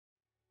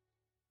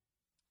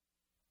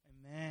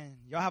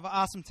Y'all have an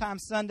awesome time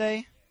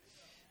Sunday?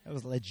 It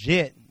was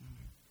legit.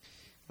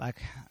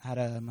 Like, I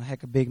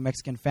had a big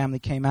Mexican family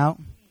came out.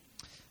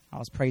 I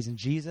was praising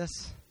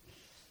Jesus.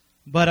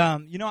 But,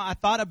 I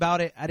thought about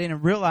it. I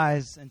didn't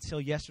realize until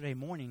yesterday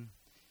morning,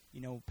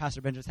 Pastor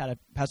Benjamin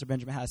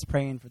had us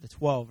praying for the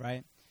 12,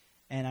 right?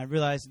 And I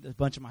realized a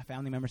bunch of my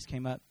family members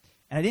came up.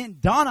 And it didn't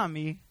dawn on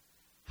me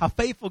how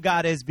faithful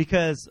God is,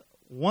 because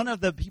one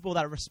of the people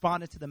that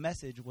responded to the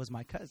message was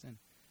my cousin.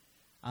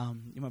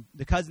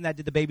 The cousin that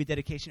did the baby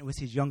dedication, it was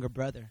his younger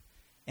brother.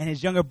 And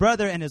his younger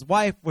brother and his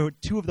wife were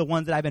two of the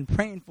ones that I've been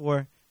praying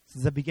for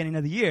since the beginning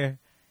of the year.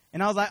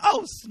 And I was like,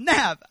 oh,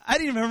 snap. I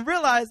didn't even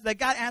realize that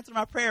God answered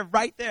my prayer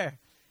right there.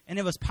 And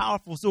it was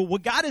powerful. So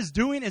what God is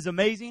doing is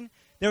amazing.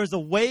 There is a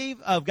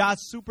wave of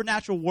God's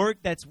supernatural work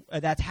that's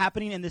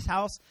happening in this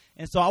house.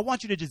 And so I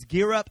want you to just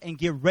gear up and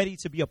get ready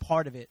to be a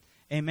part of it.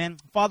 Amen.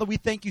 Father, we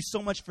thank you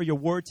so much for your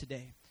word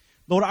today.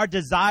 Lord, our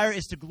desire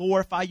is to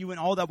glorify you in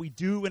all that we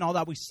do and all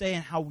that we say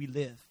and how we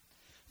live.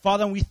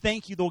 Father, we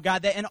thank you, Lord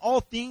God, that in all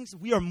things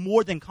we are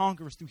more than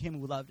conquerors through him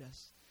who loved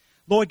us.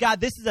 Lord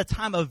God, this is a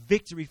time of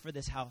victory for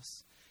this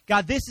house.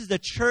 God, this is a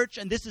church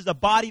and this is a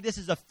body, this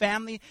is a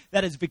family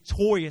that is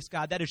victorious,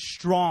 God, that is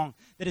strong,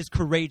 that is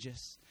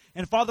courageous.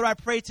 And Father, I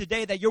pray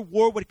today that your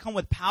word would come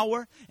with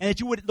power and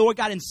that you would, Lord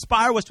God,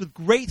 inspire us with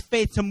great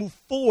faith to move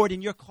forward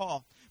in your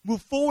call.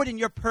 Move forward in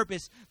your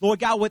purpose, Lord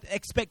God, with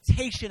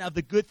expectation of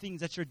the good things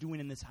that you're doing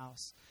in this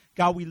house.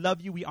 God, we love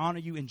you. We honor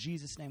you. In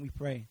Jesus' name we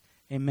pray.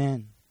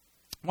 Amen.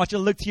 I want you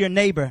to look to your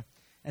neighbor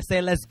and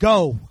say, let's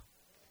go.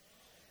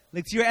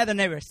 Look to your other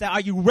neighbor. Say, are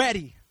you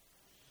ready?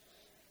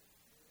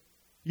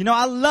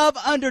 I love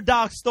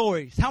underdog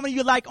stories. How many of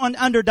you like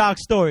underdog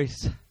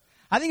stories?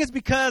 I think it's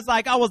because,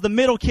 I was the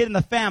middle kid in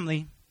the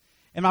family,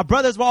 and my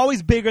brothers were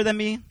always bigger than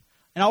me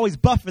and always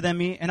buffer than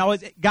me and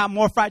always got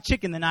more fried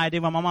chicken than I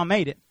did when my mom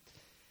made it.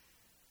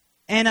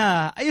 And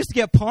I used to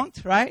get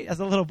punked, right,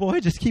 as a little boy,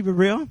 just keep it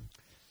real.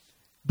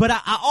 But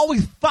I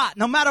always fought.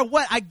 No matter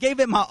what, I gave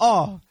it my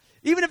all.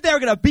 Even if they were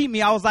going to beat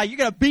me, I was like, you're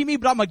going to beat me,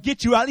 but I'm going to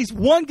get you. At least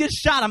one good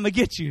shot, I'm going to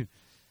get you.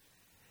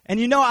 And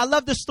I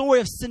love the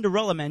story of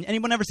Cinderella Man.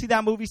 Anyone ever see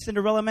that movie,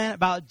 Cinderella Man,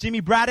 about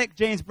James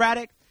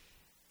Braddock?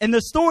 And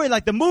the story,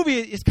 the movie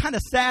is kind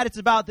of sad. It's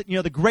about,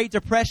 the Great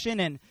Depression,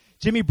 and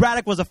Jimmy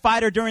Braddock was a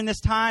fighter during this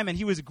time, and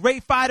he was a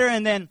great fighter,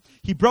 and then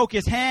he broke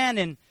his hand,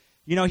 and,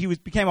 he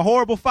became a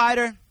horrible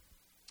fighter.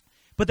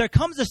 But there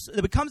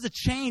becomes a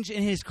change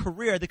in his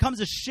career. There comes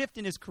a shift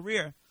in his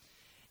career.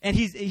 And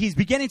he's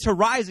beginning to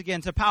rise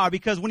again to power,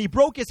 because when he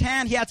broke his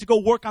hand, he had to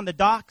go work on the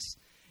docks.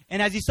 And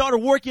as he started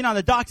working on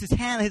the docks,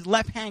 his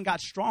left hand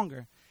got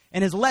stronger.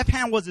 And his left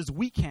hand was his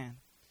weak hand.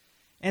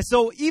 And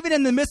so even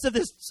in the midst of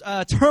this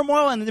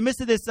turmoil and in the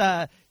midst of this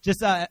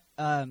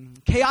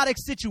chaotic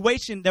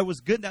situation, there was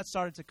good that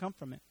started to come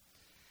from it.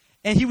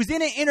 And he was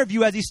in an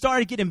interview as he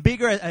started getting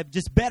bigger,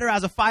 just better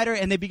as a fighter.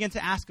 And they began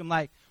to ask him,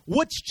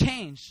 what's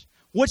changed?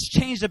 What's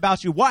changed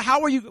about you? Why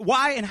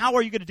and how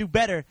are you going to do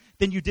better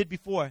than you did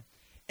before?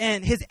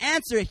 And his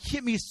answer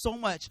hit me so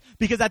much,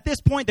 because at this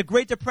point, the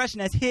Great Depression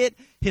has hit.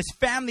 His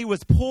family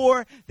was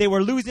poor. They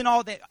were losing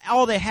all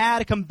they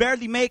had. Can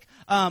barely make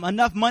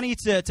enough money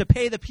to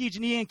pay the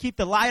PG&E and keep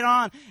the light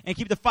on and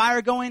keep the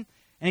fire going.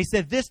 And he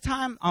said, this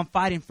time I'm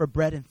fighting for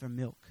bread and for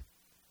milk.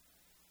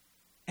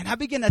 And I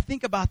began to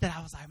think about that.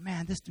 I was like,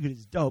 man, this dude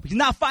is dope. He's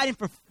not fighting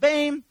for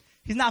fame.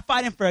 He's not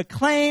fighting for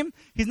acclaim.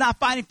 He's not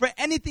fighting for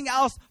anything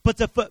else but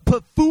to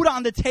put food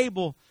on the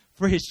table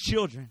for his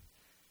children.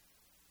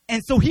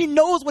 And so he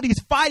knows what he's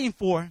fighting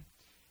for.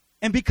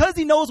 And because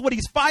he knows what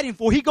he's fighting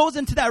for, he goes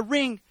into that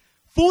ring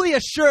fully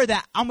assured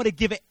that I'm going to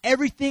give it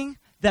everything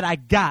that I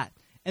got.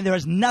 And there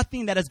is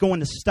nothing that is going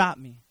to stop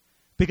me.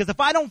 Because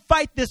if I don't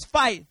fight this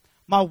fight,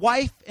 my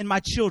wife and my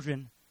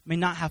children may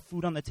not have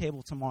food on the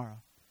table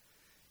tomorrow.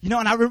 And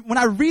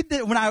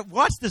when I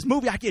watch this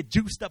movie, I get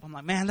juiced up. I'm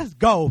like, man, let's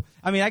go.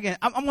 I mean,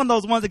 I'm one of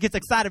those ones that gets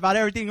excited about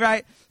everything,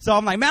 right? So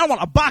I'm like, man, I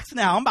want a box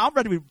now. I'm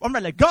ready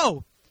to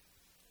go.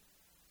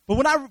 But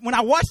when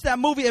I watch that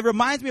movie, it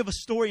reminds me of a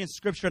story in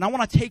Scripture, and I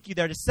want to take you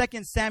there to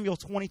 2 Samuel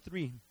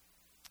 23.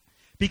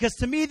 Because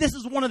to me, this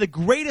is one of the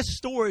greatest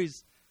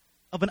stories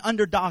of an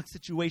underdog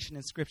situation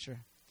in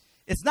Scripture.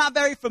 It's not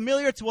very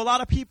familiar to a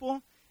lot of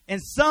people. And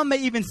some may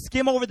even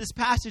skim over this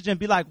passage and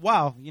be like,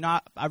 wow,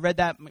 I read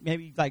that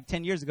maybe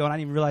 10 years ago and I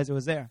didn't even realize it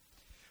was there.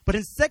 But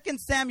in 2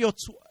 Samuel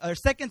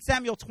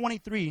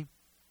 23,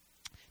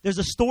 there's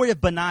a story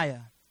of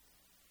Benaiah.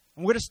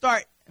 And we're going to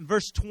start in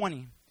verse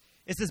 20.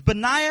 It says,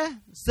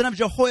 Benaiah, son of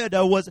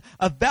Jehoiada, was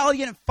a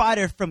valiant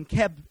fighter from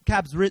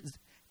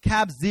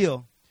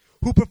Kabzeel,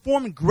 who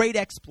performed great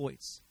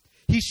exploits.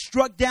 He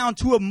struck down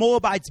two of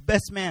Moab's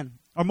best men.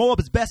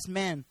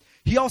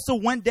 He also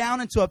went down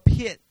into a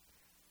pit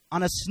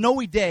on a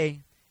snowy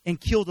day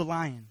and killed a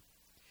lion.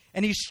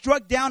 And he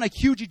struck down a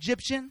huge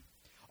Egyptian.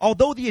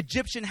 Although the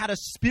Egyptian had a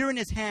spear in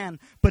his hand,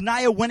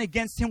 Benaiah went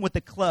against him with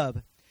a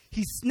club.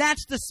 He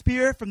snatched the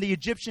spear from the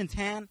Egyptian's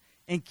hand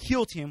and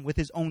killed him with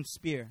his own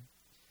spear.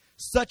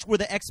 Such were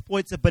the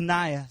exploits of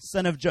Benaiah,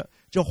 son of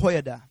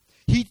Jehoiada.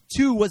 He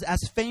too was as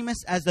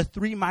famous as the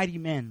three mighty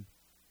men.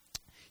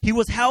 He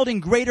was held in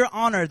greater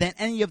honor than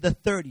any of the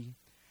 30,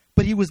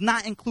 but he was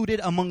not included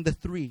among the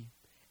 3.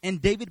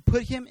 And David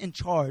put him in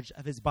charge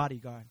of his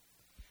bodyguard.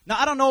 Now,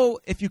 I don't know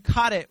if you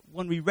caught it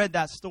when we read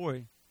that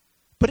story,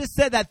 but it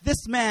said that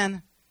this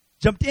man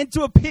jumped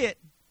into a pit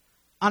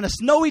on a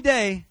snowy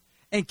day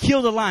and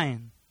killed a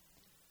lion.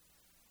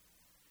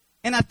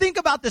 And I think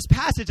about this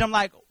passage, I'm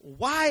like,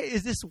 why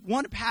is this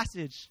one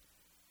passage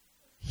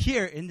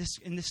here in this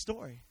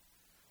story?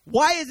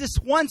 Why is this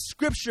one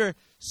scripture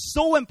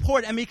so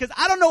important? I mean, because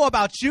I don't know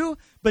about you,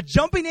 but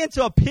jumping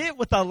into a pit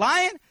with a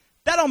lion,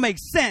 that don't make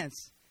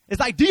sense. It's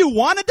like, do you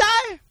want to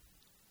die?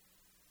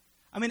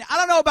 I mean, I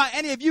don't know about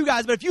any of you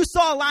guys, but if you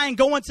saw a lion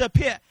go into a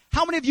pit,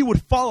 how many of you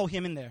would follow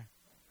him in there?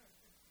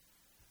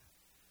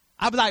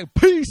 I'd be like,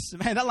 peace,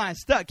 man, that lion's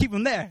stuck. Keep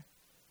him there.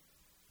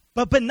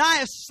 But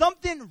Benaiah,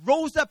 something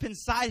rose up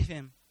inside of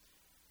him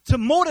to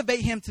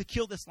motivate him to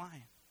kill this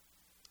lion.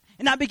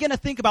 And I began to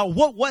think about,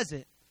 what was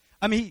it?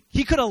 I mean,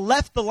 he could have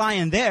left the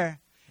lion there,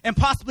 and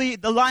possibly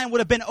the lion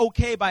would have been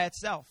okay by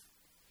itself.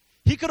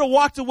 He could have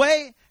walked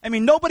away. I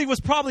mean, nobody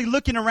was probably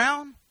looking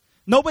around.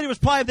 Nobody was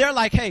probably there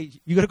like, hey,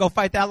 you going to go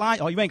fight that lion?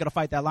 Oh, you ain't going to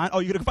fight that lion. Oh,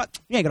 you ain't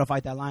going to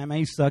fight that lion, man,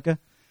 you sucker.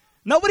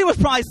 Nobody was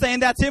probably saying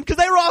that to him because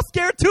they were all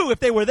scared too if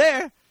they were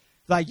there.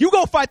 Like, you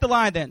go fight the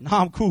lion then. No,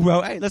 I'm cool,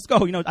 bro. Hey, let's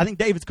go. You know, I think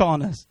David's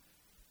calling us.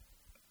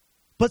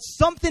 But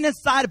something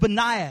inside of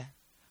Benaiah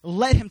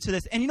led him to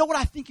this. And you know what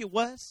I think it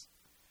was?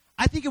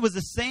 I think it was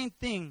the same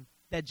thing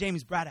that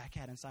James Braddock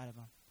had inside of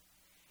him.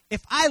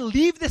 If I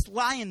leave this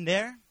lion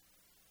there,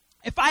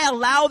 if I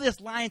allow this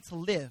lion to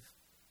live,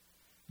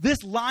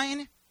 this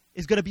lion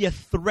is going to be a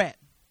threat.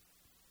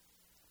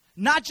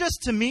 Not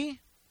just to me.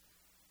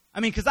 I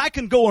mean, because I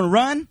can go and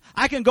run.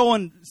 I can go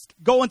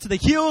into the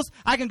hills.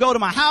 I can go to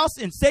my house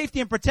in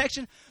safety and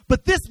protection.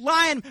 But this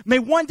lion may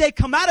one day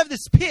come out of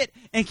this pit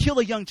and kill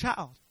a young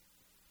child.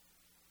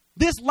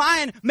 This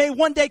lion may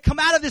one day come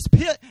out of this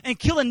pit and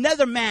kill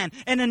another man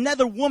and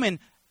another woman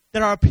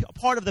that are a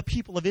part of the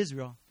people of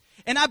Israel.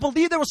 And I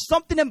believe there was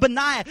something in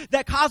Benaiah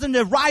that caused him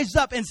to rise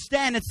up and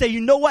stand and say, you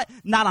know what?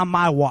 Not on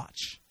my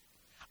watch.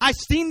 I've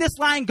seen this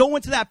lion go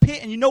into that pit,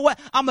 and you know what?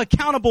 I'm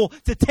accountable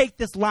to take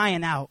this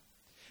lion out.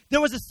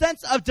 There was a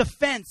sense of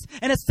defense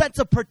and a sense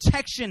of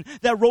protection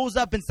that rose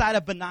up inside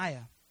of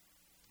Benaiah.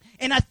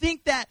 And I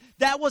think that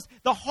was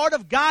the heart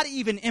of God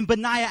even in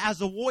Benaiah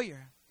as a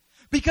warrior.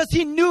 Because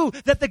he knew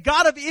that the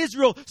God of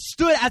Israel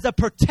stood as a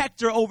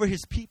protector over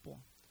his people.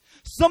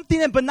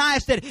 Something in Benaiah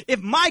said,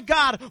 if my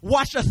God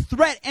watched a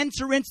threat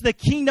enter into the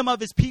kingdom of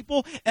his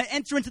people and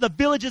enter into the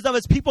villages of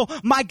his people,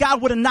 my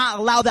God would not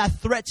allow that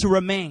threat to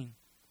remain.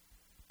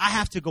 I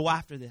have to go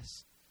after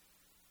this.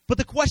 But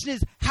the question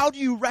is, how do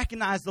you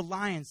recognize the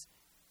lions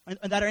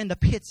that are in the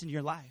pits in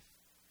your life?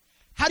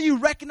 How do you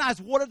recognize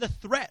what are the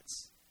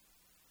threats?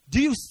 Do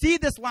you see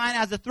this lion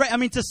as a threat? I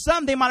mean, to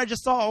some, they might have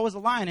just saw, oh, it's a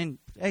lion, and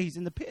hey, he's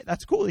in the pit.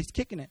 That's cool. He's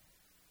kicking it.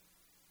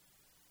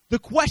 The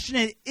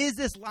question is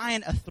this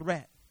lion a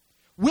threat?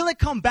 Will it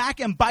come back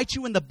and bite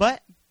you in the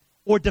butt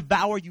or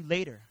devour you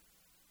later?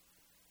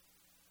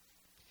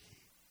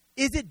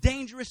 Is it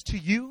dangerous to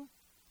you?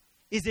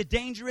 Is it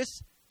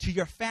dangerous to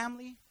your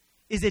family?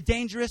 Is it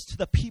dangerous to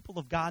the people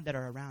of God that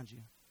are around you?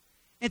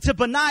 And to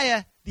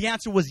Benaiah, the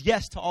answer was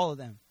yes to all of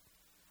them.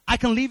 I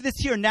can leave this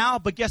here now,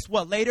 but guess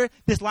what? Later,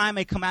 this lion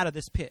may come out of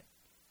this pit.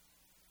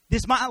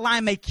 This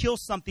lion may kill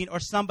something or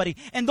somebody.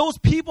 And those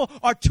people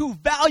are too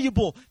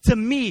valuable to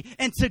me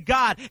and to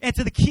God and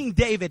to the King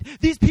David.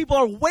 These people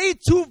are way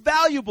too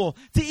valuable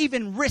to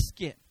even risk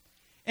it.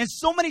 And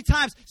so many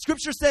times,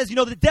 Scripture says, you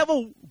know, the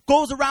devil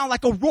goes around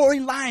like a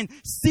roaring lion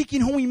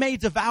seeking whom he may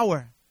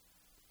devour.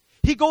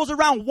 He goes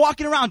around,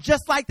 walking around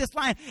just like this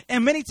lion.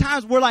 And many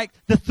times we're like,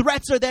 the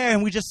threats are there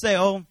and we just say,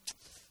 oh,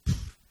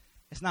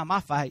 it's not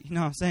my fight. You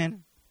know what I'm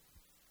saying?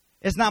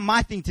 It's not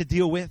my thing to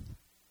deal with.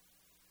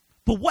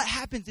 But what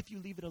happens if you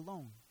leave it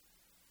alone?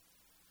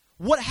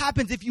 What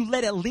happens if you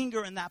let it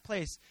linger in that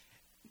place?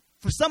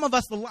 For some of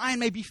us, the lion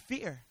may be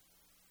fear.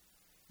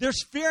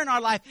 There's fear in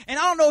our life. And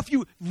I don't know if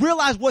you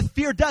realize what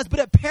fear does, but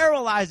it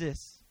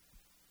paralyzes.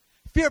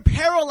 Fear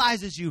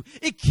paralyzes you.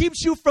 It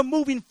keeps you from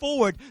moving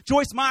forward.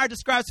 Joyce Meyer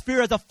describes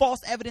fear as a false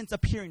evidence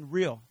appearing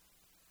real.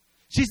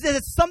 She says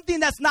it's something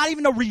that's not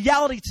even a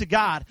reality to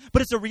God,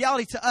 but it's a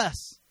reality to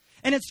us.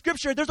 And in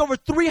Scripture, there's over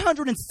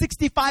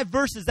 365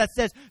 verses that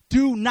says,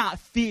 do not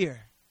fear.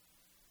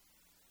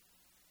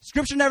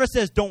 Scripture never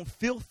says, don't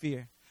feel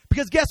fear.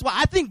 Because guess what?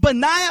 I think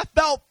Benaiah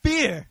felt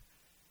fear.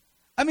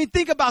 I mean,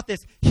 think about this.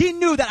 He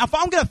knew that if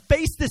I'm going to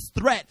face this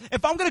threat,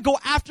 if I'm going to go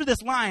after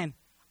this lion,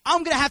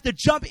 I'm going to have to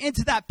jump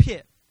into that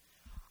pit.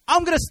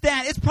 I'm going to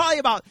stand. It's probably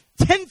about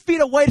 10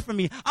 feet away from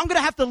me. I'm going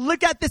to have to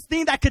look at this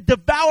thing that could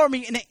devour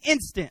me in an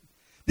instant.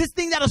 This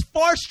thing that is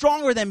far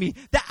stronger than me,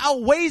 that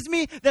outweighs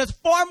me, that is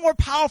far more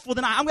powerful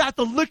than I'm going to have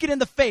to look it in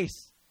the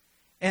face.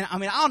 And I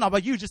mean, I don't know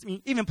about you, just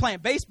even playing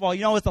baseball,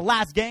 you know, it's the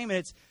last game and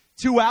it's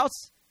 2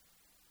 outs,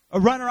 a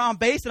run around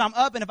base, and I'm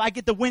up, and if I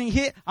get the winning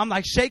hit, I'm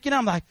like shaking.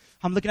 I'm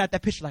looking at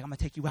that pitcher like, I'm going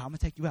to take you out. I'm going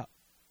to take you out.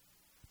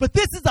 But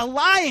this is a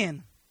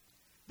lion.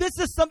 This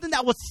is something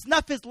that would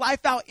snuff his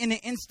life out in an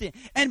instant.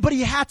 But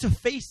he had to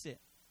face it.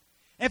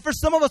 And for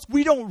some of us,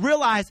 we don't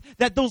realize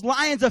that those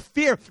lions of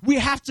fear, we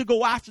have to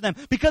go after them.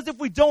 Because if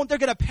we don't, they're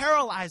going to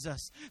paralyze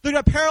us. They're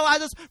going to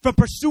paralyze us from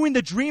pursuing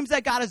the dreams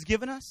that God has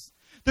given us.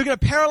 They're going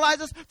to paralyze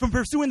us from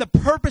pursuing the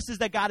purposes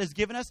that God has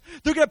given us.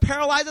 They're going to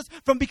paralyze us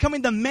from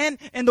becoming the men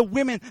and the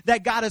women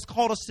that God has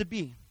called us to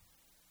be.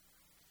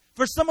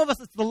 For some of us,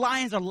 it's the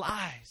lions are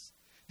lies.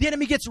 The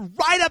enemy gets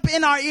right up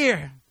in our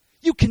ear.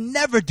 You can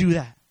never do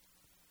that.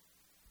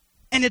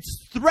 And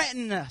it's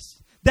threatening us.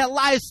 That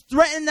lie is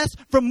threatening us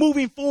from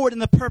moving forward in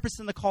the purpose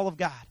and the call of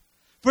God.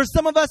 For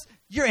some of us,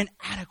 you're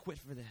inadequate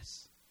for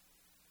this.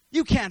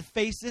 You can't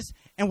face this.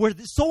 And we're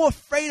so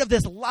afraid of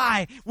this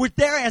lie. We're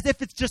there as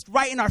if it's just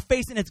right in our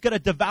face and it's going to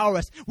devour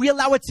us. We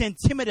allow it to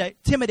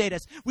intimidate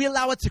us. We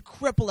allow it to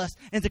cripple us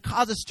and to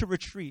cause us to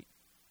retreat.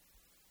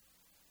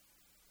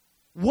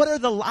 What are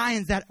the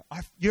lions that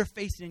you're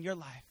facing in your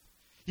life?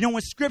 You know,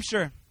 when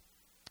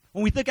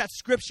we look at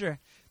Scripture,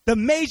 the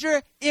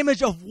major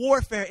image of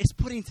warfare is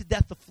putting to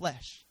death the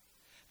flesh.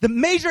 The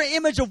major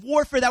image of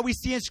warfare that we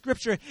see in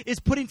Scripture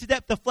is putting to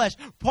death the flesh.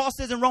 Paul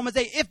says in Romans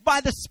 8, if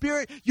by the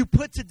Spirit you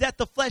put to death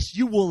the flesh,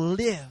 you will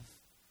live.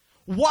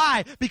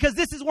 Why? Because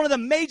this is one of the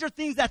major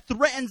things that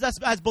threatens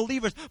us as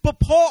believers. But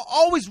Paul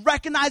always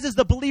recognizes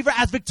the believer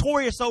as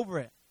victorious over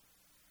it.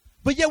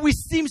 But yet we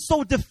seem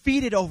so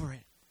defeated over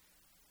it.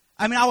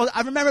 I mean,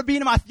 I remember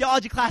being in my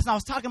theology class and I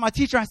was talking to my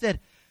teacher. I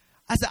said,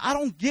 I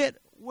don't get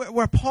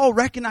where Paul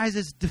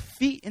recognizes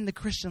defeat in the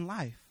Christian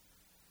life.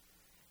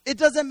 It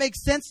doesn't make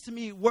sense to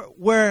me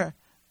where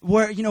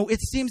you know, it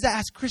seems that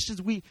as Christians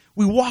we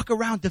walk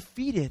around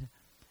defeated.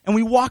 And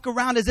we walk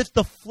around as if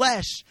the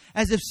flesh,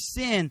 as if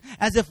sin,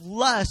 as if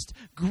lust,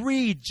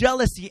 greed,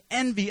 jealousy,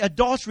 envy,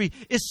 adultery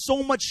is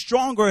so much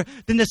stronger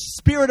than the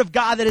Spirit of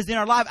God that is in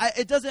our life.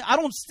 I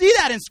don't see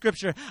that in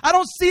Scripture. I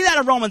don't see that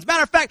in Romans.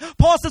 Matter of fact,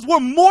 Paul says we're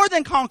more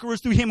than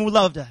conquerors through Him who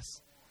loved us.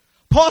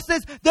 Paul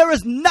says there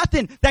is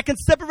nothing that can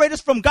separate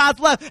us from God's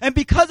love. And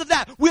because of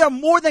that, we are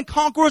more than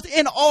conquerors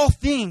in all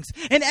things,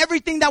 in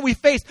everything that we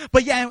face.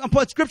 But yeah,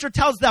 but Scripture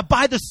tells us that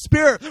by the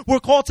Spirit, we're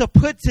called to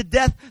put to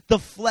death the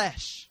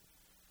flesh.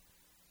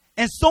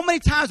 And so many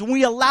times when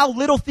we allow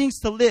little things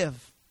to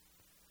live,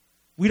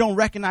 we don't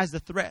recognize the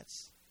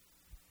threats.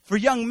 For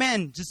young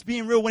men, just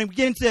being real, when we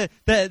get into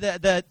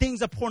the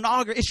things of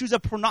pornography, issues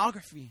of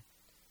pornography,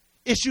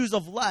 issues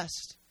of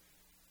lust,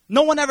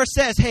 no one ever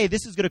says, hey,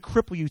 this is going to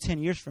cripple you 10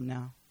 years from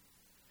now.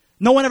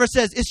 No one ever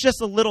says, it's just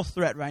a little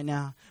threat right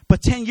now.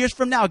 But 10 years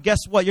from now, guess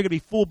what? You're going to be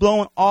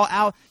full-blown, all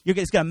out.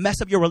 It's going to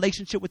mess up your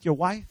relationship with your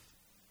wife.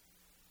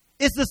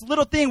 It's this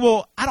little thing,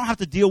 well, I don't have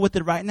to deal with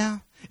it right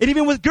now. And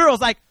even with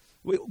girls, like,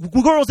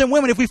 girls and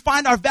women, if we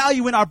find our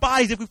value in our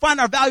bodies, if we find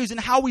our values in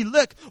how we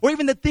look, or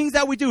even the things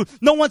that we do,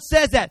 no one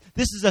says that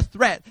this is a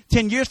threat.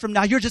 10 years from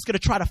now, you're just going to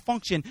try to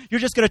function.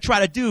 You're just going to try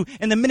to do.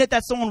 And the minute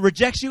that someone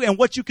rejects you and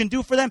what you can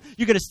do for them,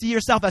 you're going to see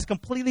yourself as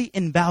completely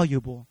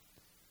invaluable.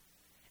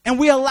 And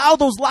we allow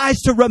those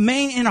lies to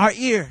remain in our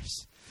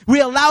ears.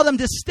 We allow them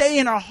to stay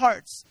in our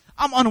hearts.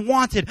 I'm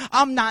unwanted.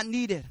 I'm not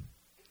needed.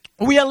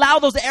 We allow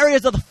those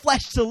areas of the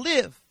flesh to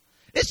live.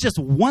 It's just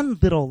one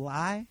little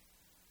lie.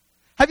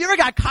 Have you ever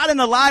got caught in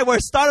a lie where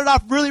it started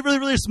off really, really,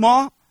 really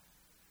small,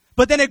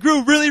 but then it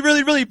grew really,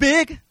 really, really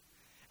big?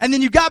 And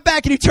then you got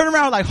back and you turn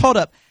around like, hold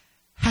up.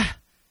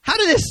 How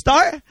did it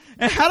start?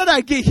 And how did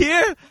I get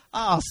here?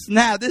 Oh,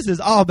 snap. This is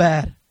all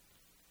bad.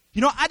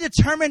 You know, I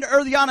determined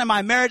early on in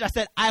my marriage, I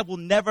said, I will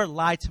never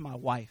lie to my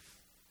wife.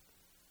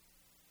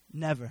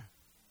 Never.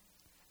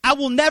 I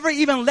will never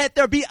even let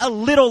there be a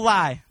little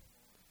lie.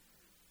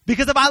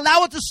 Because if I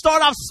allow it to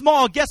start off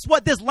small, guess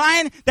what? This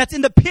lion that's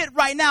in the pit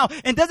right now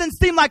and doesn't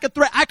seem like a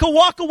threat. I could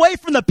walk away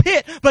from the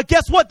pit, but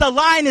guess what? The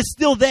lion is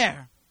still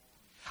there.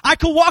 I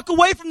could walk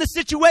away from the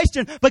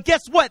situation, but guess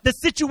what? The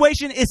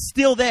situation is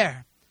still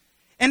there.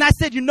 And I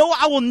said, you know,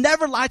 I will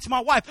never lie to my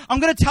wife.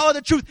 I'm going to tell her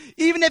the truth,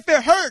 even if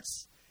it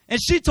hurts.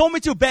 And she told me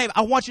to, babe,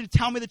 I want you to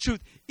tell me the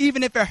truth,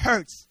 even if it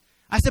hurts.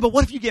 I said, but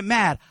what if you get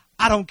mad?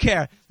 I don't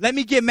care. Let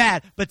me get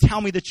mad, but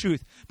tell me the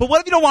truth. But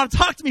what if you don't want to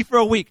talk to me for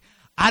a week?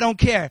 I don't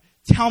care.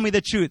 Tell me the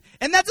truth.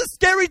 And that's a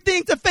scary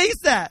thing to face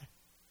that.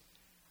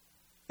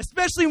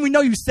 Especially when we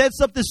know you said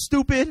something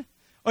stupid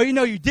or you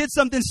know you did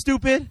something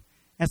stupid. And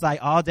it's like,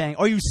 oh, dang.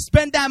 Or you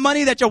spent that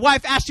money that your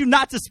wife asked you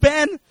not to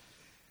spend.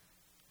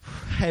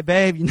 Hey,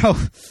 babe, you know,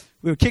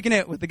 we were kicking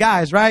it with the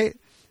guys, right?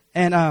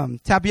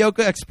 And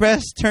Tapioca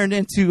Express turned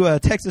into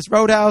Texas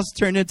Roadhouse,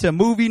 turned into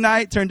movie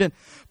night,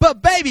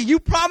 But, baby, you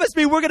promised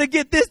me we're going to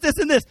get this, this,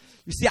 and this.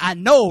 You see, I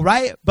know,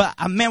 right? But,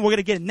 man, we're going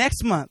to get it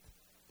next month.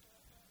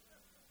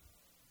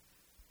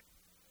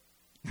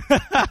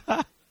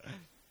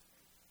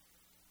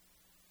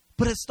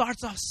 But it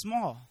starts off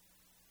small.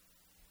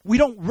 We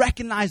don't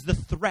recognize the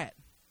threat.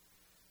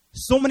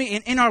 So many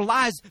in our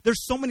lives,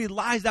 there's so many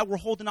lies that we're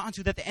holding on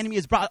to that the enemy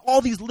has brought. All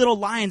these little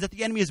lions that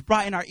the enemy has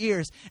brought in our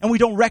ears. And we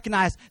don't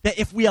recognize that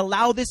if we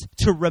allow this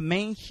to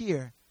remain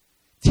here,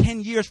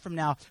 10 years from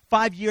now,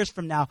 5 years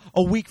from now,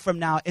 a week from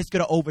now, it's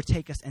going to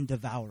overtake us and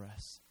devour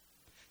us.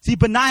 See,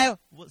 Benaiah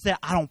said,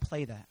 I don't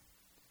play that.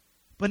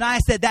 Benaiah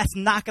said, that's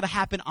not going to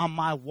happen on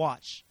my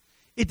watch.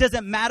 It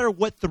doesn't matter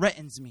what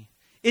threatens me.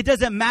 It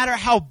doesn't matter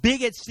how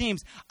big it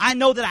seems. I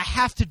know that I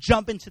have to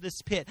jump into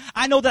this pit.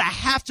 I know that I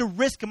have to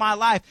risk my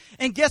life.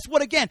 And guess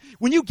what? Again,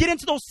 when you get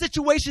into those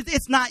situations,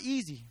 it's not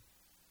easy.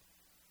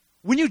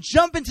 When you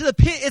jump into the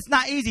pit, it's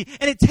not easy.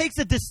 And it takes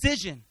a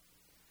decision.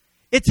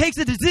 It takes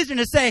a decision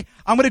to say,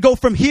 I'm going to go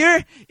from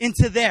here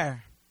into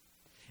there.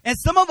 And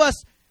some of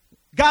us,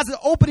 God's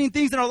opening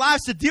things in our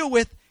lives to deal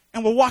with,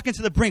 and we're walking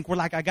to the brink. We're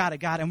like, I got it,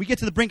 God. And we get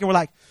to the brink and we're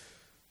like,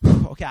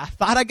 okay, I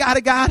thought I got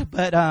it, God,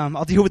 but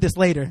I'll deal with this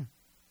later.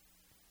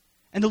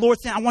 And the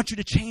Lord's saying, I want you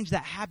to change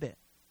that habit.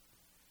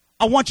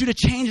 I want you to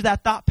change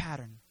that thought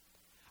pattern.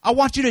 I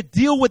want you to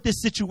deal with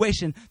this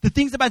situation. The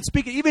things about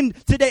speaking, even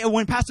today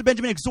when Pastor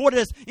Benjamin exhorted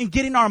us in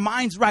getting our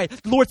minds right,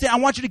 the Lord said, I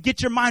want you to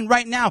get your mind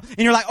right now. And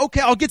you're like,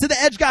 okay, I'll get to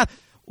the edge, God.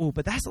 Oh,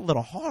 but that's a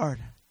little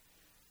hard.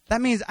 That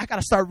means I got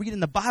to start reading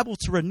the Bible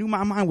to renew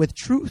my mind with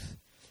truth.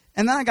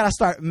 And then I got to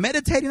start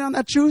meditating on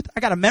that truth. I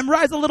got to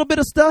memorize a little bit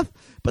of stuff.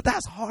 But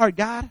that's hard,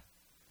 God.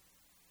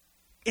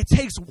 It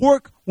takes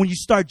work when you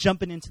start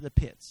jumping into the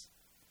pits.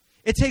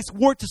 It takes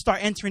work to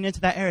start entering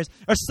into that areas.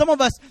 Or some of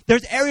us,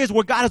 there's areas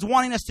where God is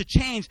wanting us to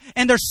change,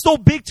 and they're so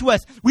big to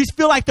us. We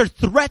feel like they're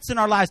threats in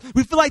our lives.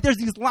 We feel like there's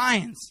these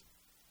lions.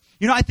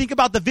 You know, I think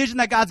about the vision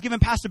that God's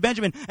given Pastor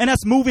Benjamin and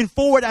us moving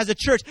forward as a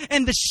church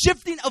and the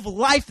shifting of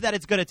life that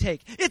it's going to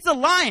take. It's a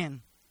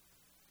lion.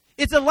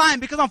 It's a lion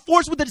because I'm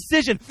forced with a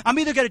decision. I'm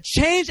either going to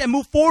change and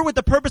move forward with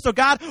the purpose of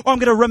God, or I'm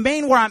going to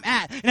remain where I'm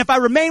at. And if I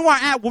remain where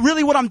I'm at, well,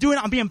 really what I'm doing,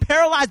 I'm being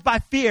paralyzed by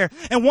fear.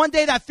 And one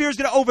day that fear is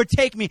going to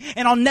overtake me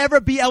and I'll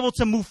never be able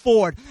to move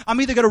forward. I'm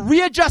either going to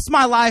readjust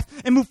my life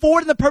and move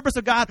forward in the purpose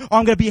of God, or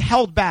I'm going to be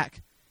held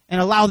back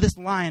and allow this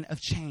lion of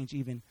change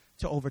even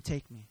to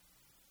overtake me.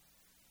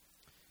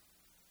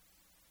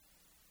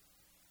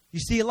 You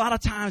see, a lot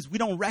of times we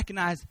don't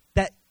recognize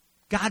that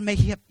God may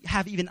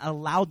have even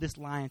allowed this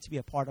lion to be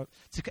a part of,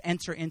 to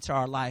enter into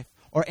our life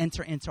or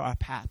enter into our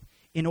path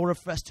in order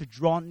for us to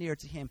draw near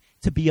to him,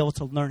 to be able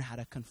to learn how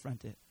to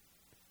confront it.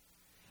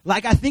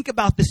 Like I think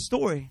about this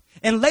story.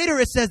 And later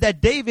it says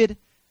that David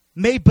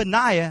made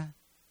Benaiah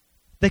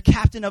the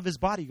captain of his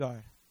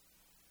bodyguard.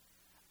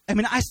 I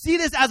mean, I see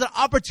this as an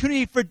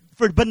opportunity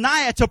for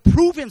Benaiah to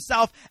prove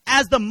himself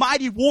as the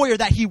mighty warrior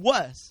that he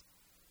was.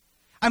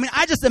 I mean,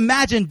 I just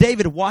imagine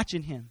David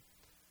watching him.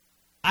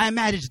 I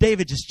imagine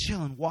David just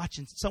chilling,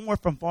 watching somewhere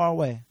from far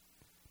away.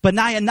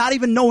 Benaiah not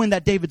even knowing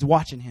that David's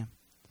watching him.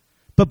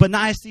 But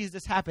Benaiah sees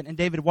this happen, and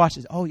David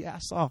watches. Oh, yeah,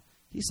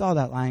 he saw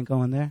that lion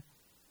going there.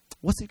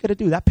 What's he going to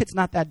do? That pit's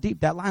not that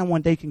deep. That lion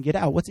one day can get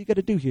out. What's he going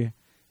to do here?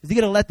 Is he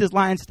going to let this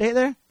lion stay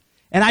there?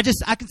 And I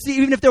can see,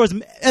 even if there was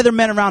other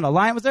men around, a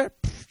lion was there,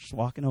 just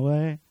walking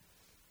away.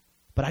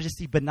 But I just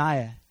see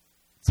Benaiah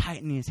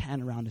tightening his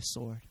hand around his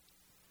sword.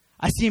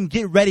 I see him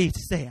get ready to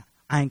say,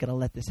 I ain't going to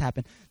let this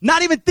happen.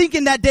 Not even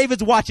thinking that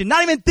David's watching.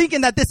 Not even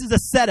thinking that this is a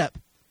setup.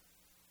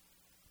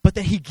 But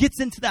then he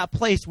gets into that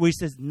place where he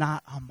says,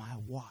 not on my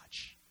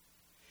watch.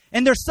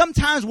 And there's some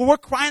times where we're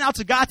crying out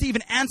to God to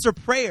even answer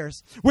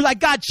prayers. We're like,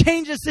 God,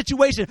 change this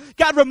situation.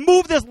 God,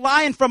 remove this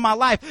lion from my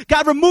life.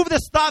 God, remove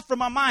this thought from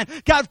my mind.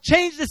 God,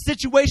 change this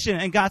situation.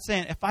 And God's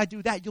saying, if I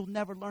do that, you'll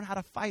never learn how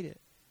to fight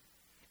it.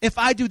 If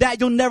I do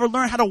that, you'll never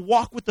learn how to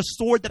walk with the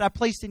sword that I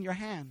placed in your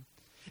hand.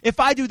 If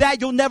I do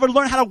that, you'll never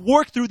learn how to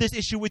work through this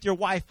issue with your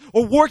wife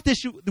or work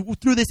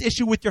through this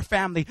issue with your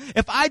family.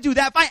 If I do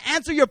that, if I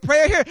answer your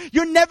prayer here,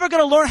 you're never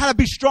going to learn how to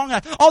be strong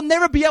enough. I'll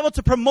never be able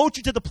to promote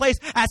you to the place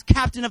as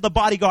captain of the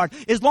bodyguard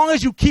as long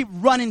as you keep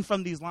running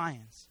from these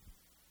lions.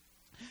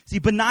 See,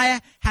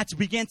 Benaiah had to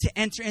begin to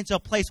enter into a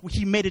place where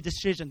he made a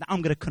decision that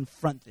I'm going to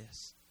confront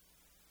this.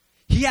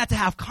 He had to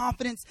have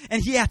confidence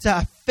and he had to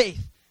have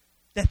faith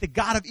that the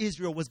God of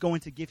Israel was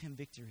going to give him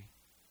victory.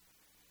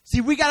 See,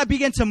 we got to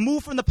begin to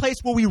move from the place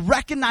where we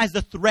recognize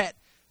the threat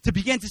to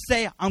begin to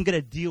say, I'm going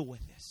to deal with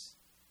this.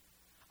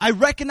 I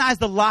recognize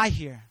the lie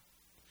here.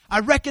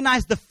 I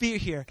recognize the fear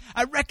here.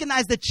 I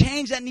recognize the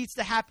change that needs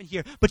to happen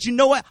here. But you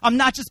know what? I'm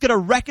not just going to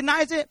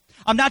recognize it.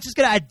 I'm not just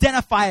going to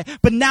identify it.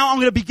 But now I'm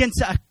going to begin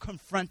to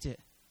confront it.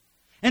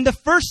 And the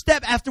first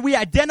step after we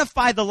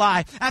identify the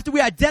lie, after we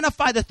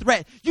identify the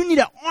threat, you need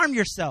to arm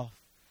yourself.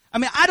 I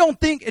mean,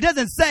 it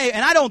doesn't say,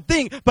 and I don't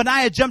think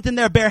Benaiah jumped in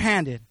there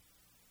barehanded.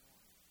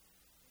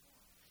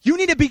 You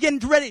need to begin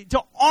ready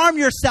to arm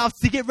yourself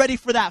to get ready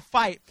for that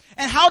fight.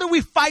 And how do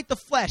we fight the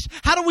flesh?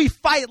 How do we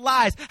fight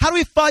lies? How do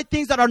we fight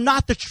things that are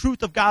not the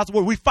truth of God's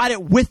word? We fight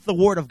it with the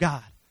word of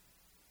God.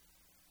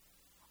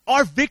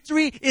 Our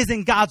victory is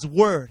in God's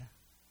word.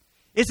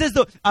 It says,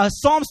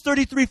 Psalms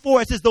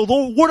 33:4, it says, the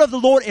word of the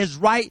Lord is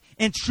right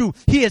and true.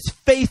 He is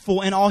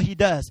faithful in all he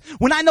does.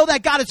 When I know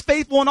that God is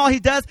faithful in all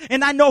he does,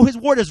 and I know his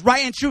word is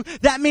right and true,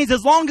 that means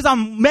as long as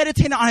I'm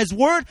meditating on his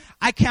word,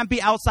 I can't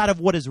be outside of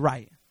what is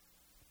right.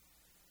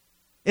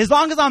 As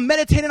long as I'm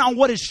meditating on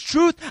what is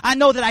truth, I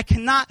know that I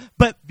cannot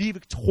but be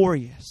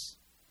victorious.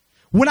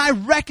 When I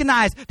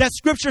recognize that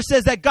scripture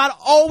says that God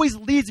always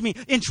leads me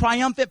in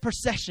triumphant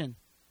procession,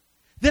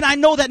 then I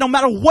know that no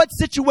matter what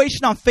situation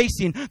I'm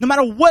facing, no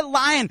matter what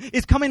lion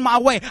is coming my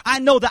way, I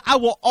know that I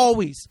will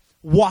always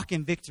walk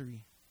in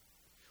victory.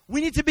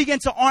 We need to begin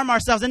to arm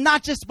ourselves, and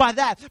not just by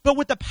that, but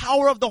with the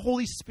power of the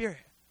Holy Spirit.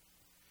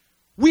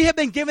 We have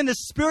been given the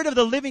Spirit of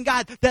the living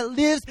God that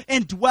lives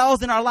and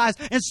dwells in our lives.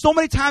 And so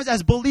many times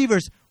as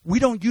believers, we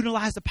don't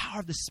utilize the power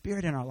of the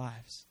Spirit in our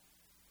lives.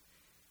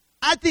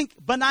 I think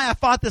Benaiah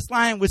fought this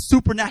lion with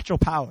supernatural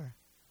power.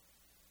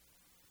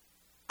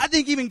 I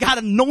think even God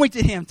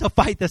anointed him to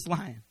fight this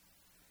lion.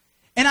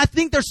 And I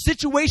think there's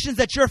situations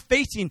that you're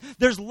facing.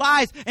 There's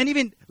lies, and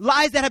even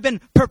lies that have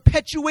been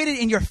perpetuated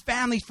in your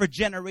family for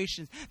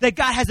generations, that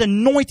God has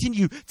anointed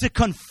you to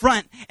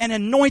confront and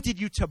anointed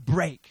you to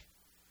break.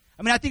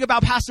 I mean, I think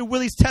about Pastor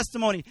Willie's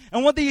testimony.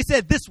 And one thing he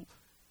said, this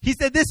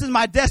is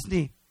my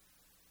destiny.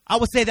 I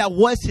would say that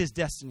was his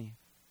destiny.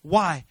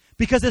 Why?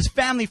 Because his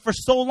family for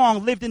so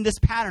long lived in this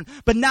pattern.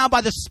 But now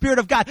by the Spirit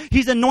of God,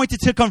 he's anointed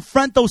to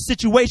confront those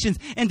situations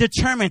and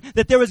determine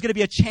that there is going to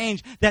be a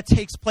change that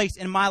takes place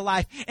in my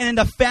life and in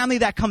the family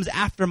that comes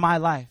after my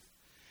life.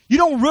 You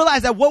don't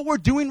realize that what we're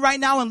doing right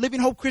now in Living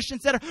Hope Christian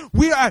Center,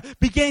 we are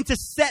beginning to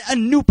set a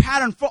new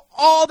pattern for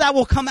all that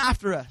will come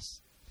after us.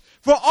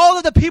 For all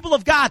of the people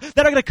of God that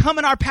are going to come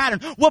in our pattern.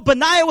 What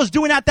Benaiah was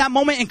doing at that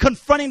moment in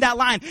confronting that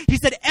lion, he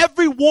said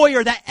every warrior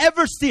in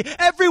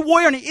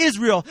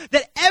Israel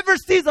that ever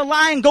sees a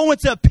lion go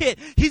into a pit,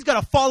 he's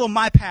going to follow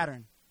my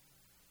pattern.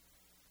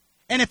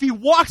 And if he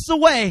walks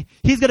away,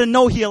 he's going to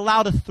know he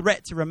allowed a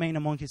threat to remain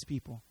among his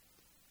people.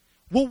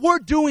 What we're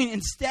doing in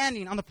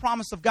standing on the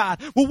promise of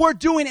God, what we're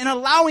doing in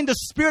allowing the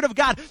Spirit of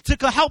God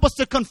to help us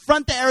to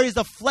confront the areas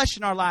of flesh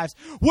in our lives,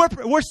 we're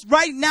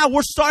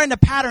starting a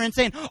pattern and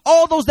saying,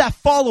 all those that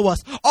follow us,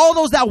 all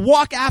those that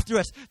walk after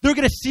us, they're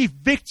going to see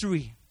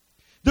victory.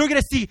 They're going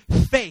to see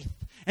faith.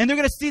 And they're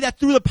going to see that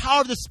through the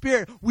power of the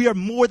Spirit, we are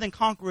more than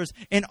conquerors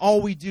in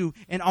all we do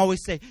and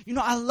always say. You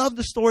know, I love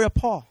the story of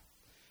Paul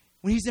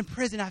when he's in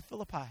prison at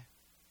Philippi.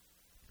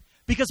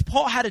 Because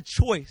Paul had a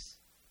choice.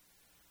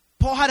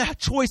 Paul had a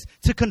choice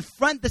to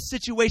confront the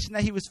situation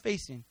that he was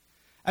facing.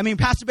 I mean,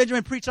 Pastor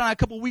Benjamin preached on it a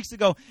couple of weeks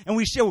ago, and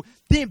we showed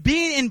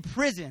being in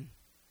prison,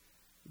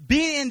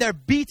 being in there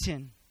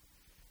beaten,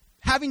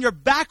 having your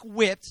back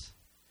whipped,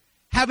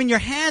 having your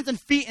hands and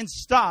feet in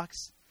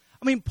stocks.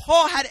 I mean,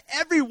 Paul had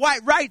every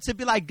right to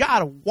be like,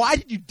 God, why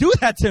did you do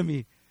that to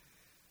me?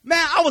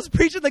 Man, I was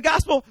preaching the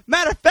gospel.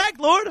 Matter of fact,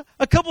 Lord,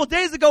 a couple of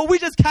days ago, we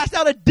just cast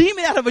out a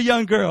demon out of a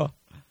young girl.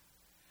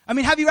 I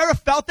mean, have you ever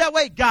felt that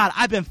way? God,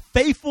 I've been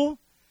faithful.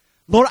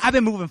 Lord, I've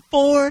been moving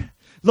forward.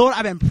 Lord,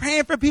 I've been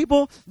praying for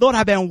people. Lord,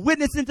 I've been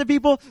witnessing to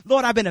people.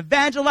 Lord, I've been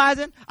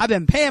evangelizing. I've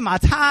been paying my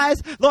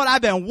tithes. Lord,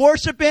 I've been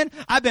worshiping.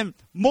 I've been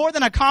more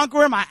than a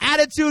conqueror. My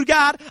attitude,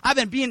 God. I've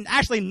been being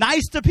actually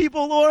nice to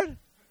people, Lord.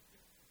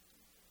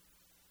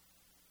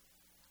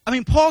 I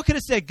mean, Paul could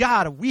have said,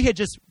 God, we had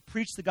just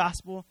preached the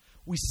gospel.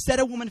 We set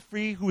a woman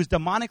free who was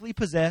demonically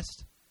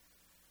possessed.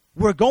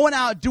 We're going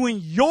out doing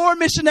your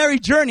missionary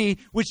journey,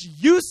 which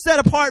you set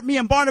apart me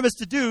and Barnabas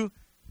to do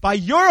by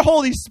your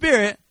Holy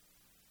Spirit.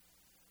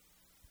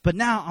 But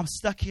now I'm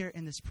stuck here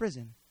in this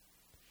prison.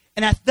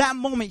 And at that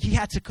moment, he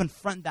had to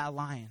confront that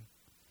lion.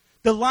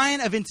 The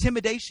lion of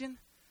intimidation,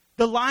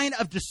 the lion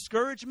of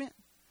discouragement,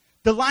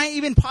 the lion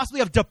even possibly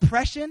of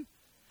depression.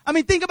 I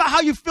mean, think about how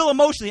you feel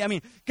emotionally. I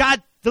mean,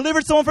 God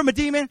delivered someone from a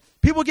demon,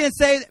 people getting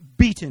saved,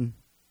 beaten.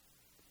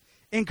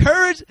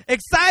 Encouraged,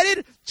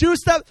 excited,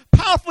 juiced up,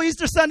 powerful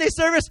Easter Sunday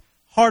service,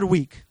 hard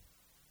week.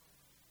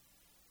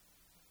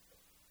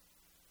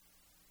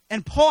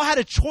 And Paul had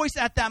a choice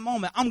at that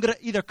moment. I'm going to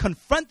either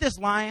confront this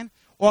lion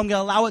or I'm going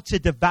to allow it to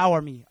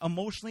devour me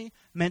emotionally,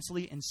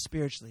 mentally, and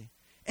spiritually.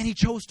 And he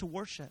chose to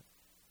worship.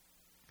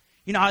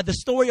 You know, the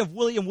story of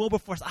William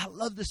Wilberforce, I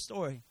love this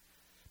story.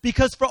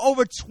 Because for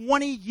over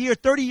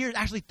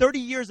 30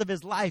 years of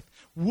his life,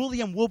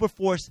 William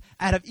Wilberforce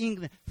out of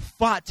England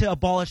fought to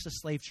abolish the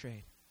slave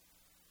trade.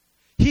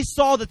 He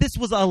saw that this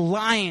was a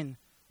lion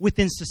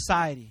within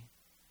society.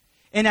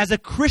 And as a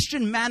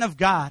Christian man of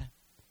God,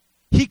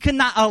 he could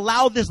not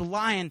allow this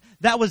lion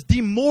that was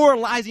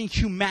demoralizing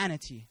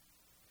humanity.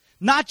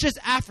 Not just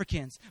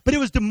Africans, but it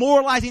was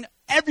demoralizing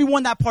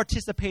everyone that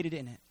participated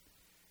in it.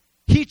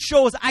 He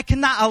chose, I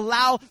cannot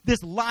allow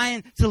this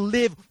lion to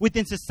live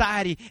within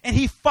society. And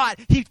he fought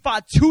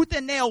tooth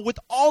and nail with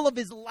all of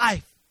his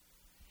life.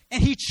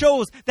 And he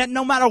chose that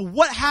no matter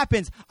what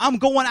happens, I'm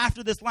going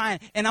after this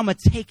lion and I'm going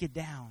to take it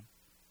down.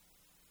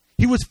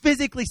 He was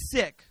physically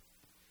sick.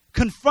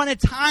 Confronted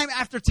time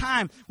after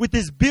time with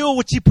this bill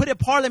which he put in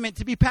Parliament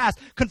to be passed.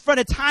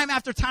 Confronted time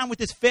after time with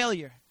his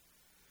failure.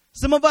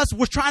 Some of us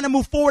were trying to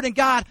move forward in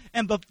God,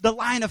 and the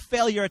line of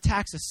failure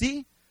attacks us.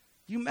 See,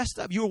 you messed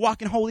up. You were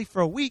walking holy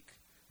for a week,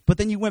 but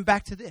then you went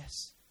back to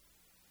this.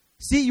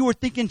 See, you were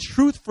thinking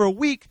truth for a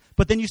week,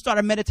 but then you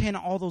started meditating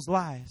on all those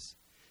lies.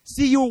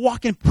 See, you were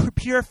walking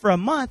pure for a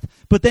month,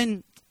 but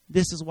then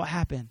this is what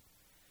happened.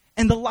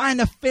 And the line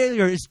of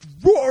failure is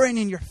roaring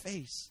in your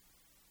face.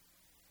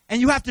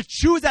 And you have to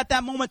choose at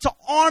that moment to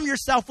arm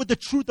yourself with the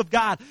truth of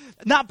God.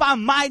 Not by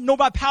might, nor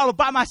by power, but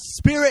by my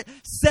spirit,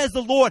 says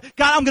the Lord.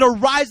 God, I'm going to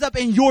rise up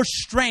in your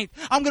strength.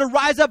 I'm going to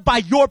rise up by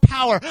your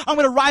power. I'm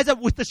going to rise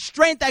up with the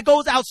strength that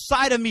goes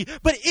outside of me,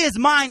 but is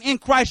mine in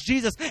Christ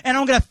Jesus. And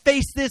I'm going to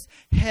face this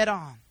head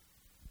on.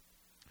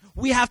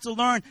 We have to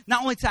learn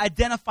not only to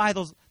identify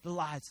the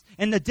lies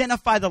and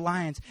identify the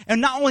lions,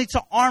 and not only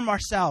to arm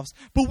ourselves,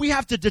 but we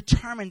have to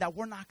determine that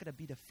we're not going to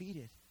be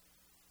defeated.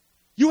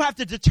 You have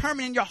to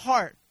determine in your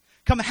heart,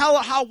 come hell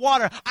or high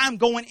water, I'm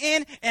going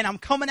in and I'm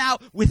coming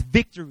out with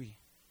victory.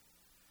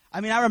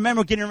 I mean, I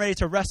remember getting ready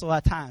to wrestle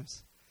at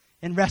times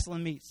in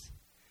wrestling meets.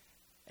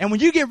 And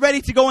when you get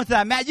ready to go into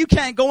that mat, you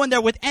can't go in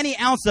there with any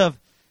ounce of,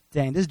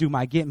 dang, this dude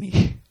might get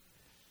me.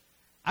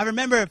 I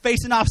remember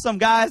facing off some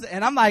guys,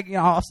 and I'm like,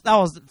 I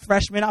was a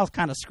freshman, I was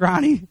kind of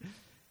scrawny.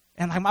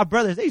 And like my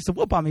brothers, they used to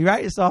whoop on me,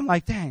 right? So I'm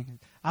like, dang.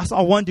 I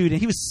saw one dude,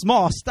 and he was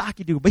small,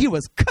 stocky dude, but he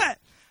was cut.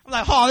 I'm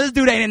like, oh, this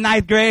dude ain't in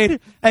 9th grade.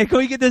 Hey, can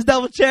we get this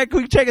double check?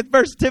 Can we check his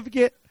birth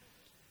certificate?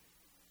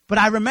 But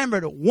I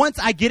remembered, once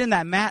I get in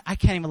that mat, I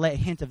can't even let a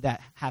hint of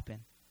that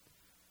happen.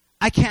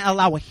 I can't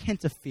allow a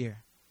hint of fear.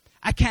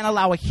 I can't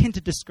allow a hint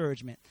of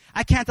discouragement.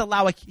 I can't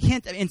allow a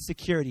hint of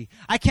insecurity.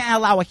 I can't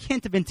allow a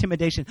hint of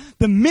intimidation.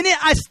 The minute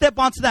I step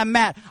onto that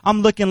mat,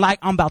 I'm looking like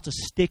I'm about to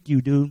stick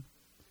you, dude.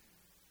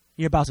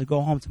 You're about to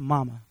go home to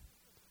mama.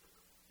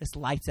 It's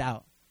lights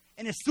out.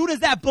 And as soon as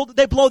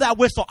they blow that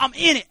whistle, I'm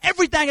in it.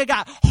 Everything I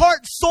got, heart,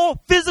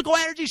 soul, physical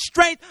energy,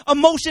 strength,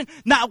 emotion,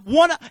 not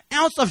 1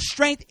 ounce of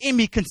strength in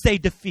me can say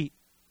defeat.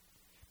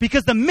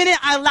 Because the minute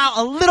I allow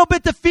a little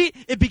bit of defeat,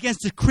 it begins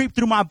to creep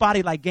through my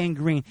body like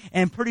gangrene.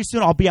 And pretty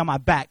soon I'll be on my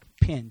back,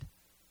 pinned.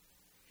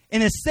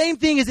 And the same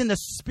thing is in the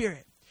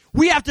spirit.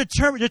 We have to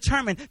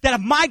determine that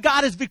if my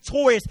God is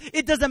victorious,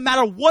 it doesn't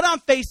matter what I'm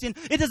facing.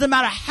 It doesn't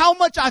matter how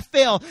much I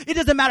fail. It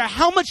doesn't matter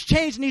how much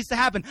change needs to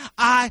happen.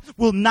 I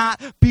will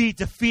not be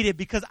defeated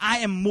because I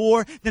am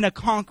more than a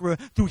conqueror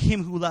through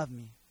him who loved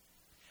me.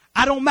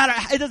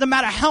 It doesn't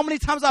matter how many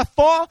times I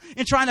fall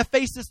in trying to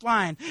face this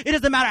lion. It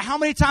doesn't matter how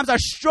many times I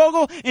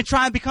struggle in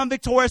trying to become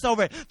victorious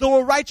over it. Though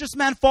a righteous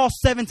man falls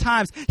 7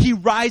 times, he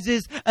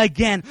rises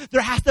again.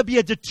 There has to be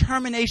a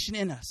determination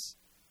in us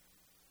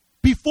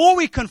before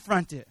we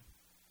confront it.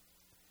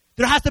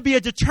 There has to be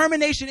a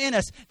determination in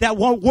us that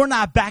we're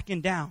not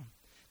backing down,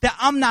 that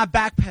I'm not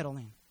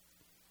backpedaling.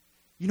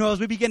 As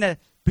we begin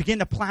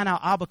to plan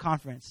out ABBA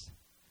conference,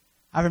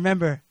 I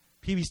remember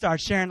PB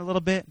started sharing a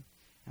little bit.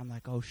 I'm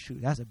like, oh,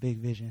 shoot, that's a big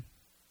vision.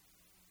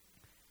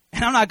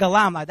 And I'm not going to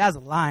lie, I'm like, that's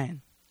a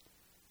lion.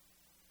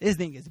 This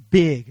thing is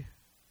big.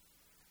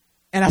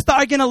 And I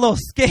started getting a little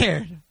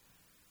scared.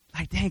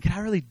 Like, dang, can I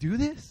really do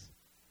this?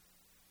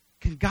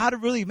 Can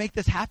God really make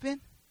this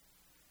happen?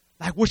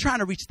 Like, we're trying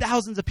to reach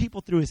thousands of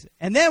people through this.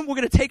 And then we're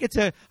going to take it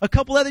to a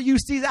couple other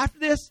UCs after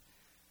this.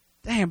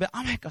 Damn, but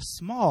I'm hecka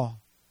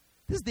small.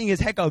 This thing is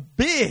hecka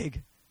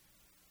big.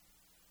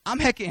 I'm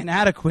hecka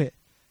inadequate.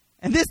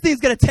 And this thing's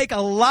going to take a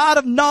lot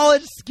of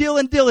knowledge, skill,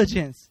 and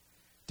diligence.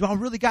 Do I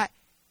really got?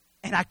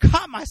 And I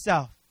caught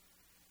myself.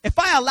 If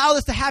I allow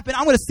this to happen,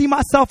 I'm going to see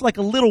myself like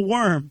a little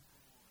worm.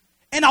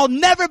 And I'll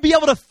never be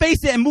able to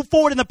face it and move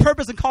forward in the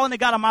purpose and calling to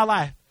God in my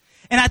life.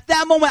 And at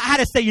that moment, I had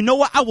to say, you know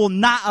what? I will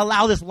not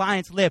allow this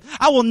lion to live.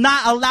 I will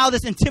not allow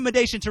this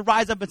intimidation to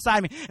rise up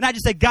inside me. And I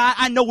just said, God,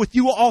 I know with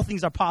you all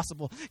things are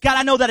possible. God,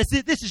 I know that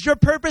if this is your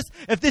purpose,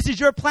 if this is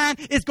your plan,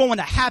 it's going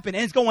to happen.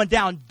 And it's going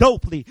down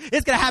dopely.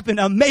 It's going to happen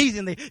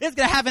amazingly. It's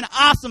going to happen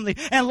awesomely.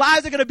 And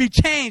lives are going to be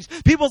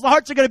changed. People's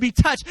hearts are going to be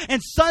touched. And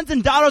sons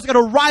and daughters are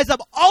going to rise up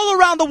all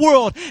around the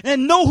world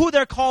and know who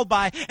they're called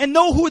by and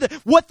know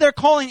what their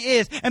calling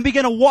is and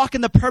begin to walk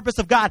in the purpose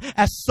of God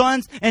as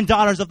sons and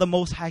daughters of the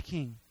Most High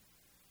King.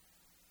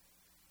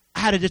 I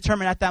had to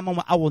determine at that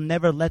moment, I will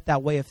never let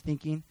that way of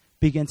thinking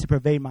begin to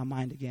pervade my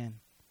mind again.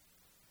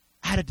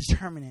 I had to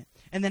determine it.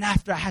 And then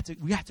after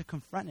we had to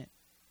confront it.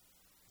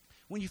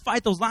 When you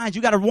fight those lions,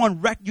 you got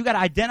to you got to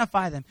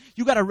identify them.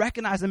 You got to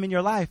recognize them in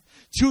your life.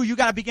 2, you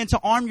got to begin to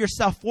arm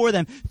yourself for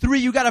them. 3,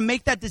 you got to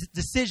make that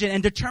decision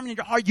and determine in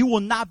your heart you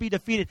will not be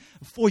defeated.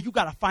 4, you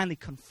got to finally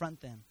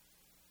confront them.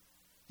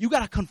 You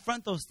got to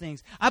confront those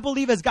things. I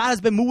believe as God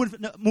has been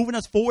moving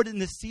us forward in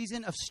this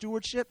season of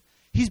stewardship,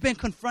 He's been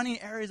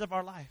confronting areas of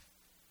our life.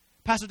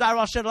 Pastor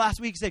Dyrell shared last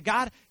week, he said,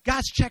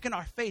 God's checking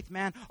our faith,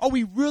 man. Are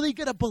we really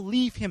going to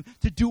believe him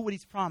to do what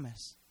he's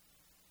promised?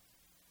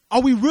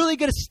 Are we really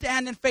going to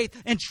stand in faith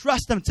and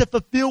trust him to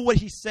fulfill what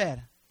he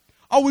said?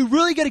 Are we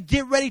really going to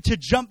get ready to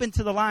jump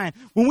into the line?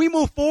 When we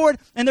move forward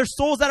and there's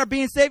souls that are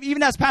being saved,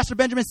 even as Pastor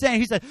Benjamin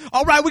saying, he said,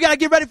 all right, we got to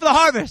get ready for the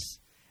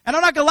harvest. And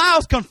I'm not going to lie, I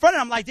was confronted.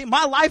 I'm like,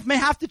 my life may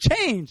have to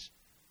change.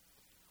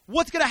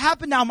 What's going to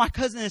happen now my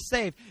cousin is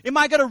saved? Am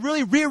I going to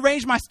really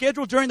rearrange my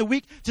schedule during the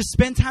week to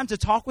spend time to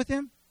talk with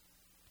him?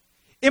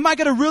 Am I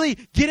going to really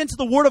get into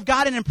the Word of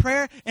God and in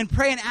prayer and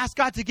pray and ask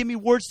God to give me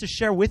words to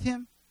share with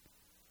him?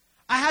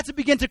 I had to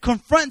begin to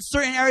confront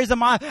certain areas of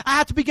my life. I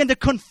had to begin to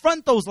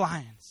confront those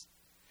lions.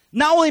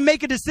 Not only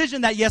make a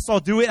decision that, yes, I'll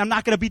do it. I'm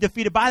not going to be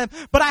defeated by them.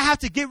 But I have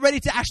to get ready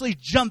to actually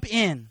jump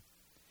in.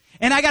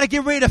 And I got to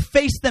get ready to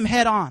face them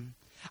head on.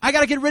 I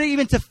got to get ready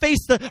even to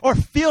face or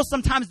feel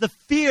sometimes the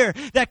fear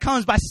that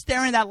comes by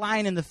staring that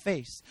lion in the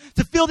face.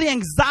 To feel the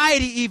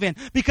anxiety even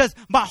because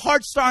my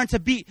heart's starting to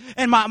beat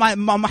and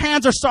my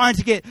hands are starting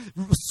to get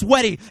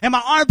sweaty and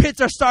my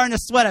armpits are starting to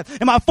sweat up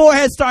and my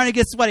forehead's starting to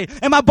get sweaty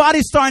and my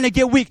body's starting to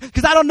get weak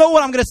because I don't know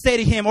what I'm going to say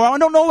to him or I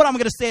don't know what I'm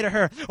going to say to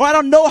her or I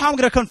don't know how I'm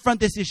going to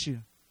confront this issue.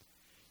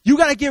 You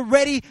got to get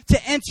ready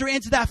to enter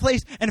into that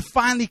place and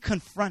finally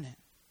confront it.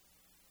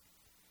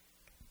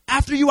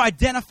 After you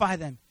identify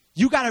them,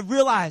 you got to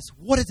realize,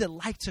 what is it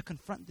like to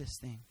confront this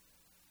thing?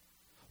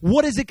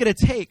 What is it going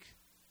to take?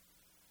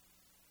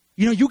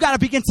 You got to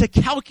begin to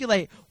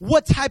calculate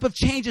what type of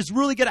change is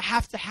really going to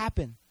have to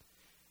happen.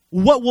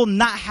 What will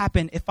not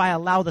happen if I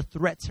allow the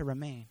threat to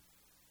remain?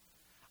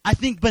 I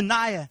think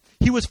Benaiah,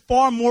 he was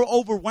far more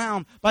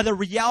overwhelmed by the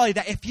reality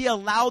that if he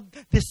allowed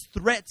this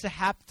threat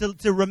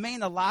to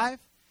remain alive,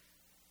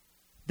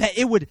 that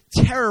it would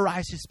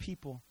terrorize his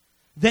people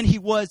than he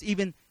was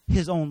even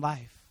his own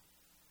life.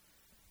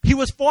 He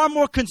was far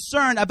more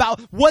concerned about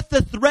what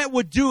the threat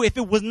would do if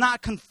it was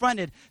not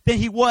confronted than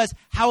he was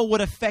how it would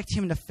affect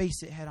him to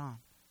face it head on.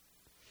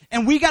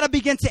 And we got to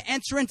begin to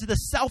enter into the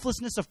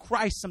selflessness of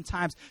Christ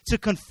sometimes to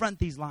confront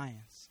these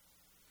lions.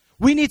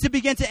 We need to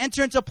begin to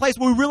enter into a place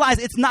where we realize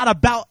it's not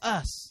about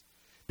us.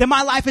 That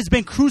my life has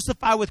been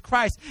crucified with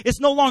Christ. It's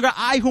no longer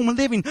I whom am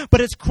living,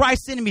 but it's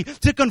Christ in me.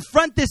 To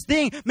confront this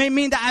thing may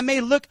mean that I may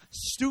look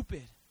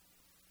stupid.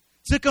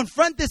 To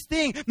confront this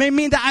thing may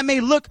mean that I may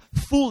look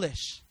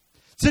foolish.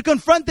 To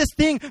confront this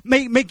thing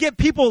may get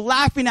people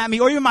laughing at me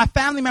or even my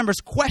family members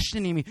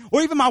questioning me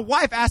or even my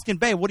wife asking,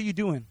 babe, what are you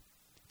doing?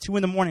 2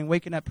 a.m,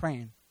 waking up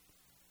praying.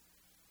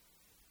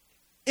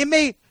 It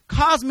may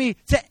cause me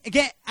to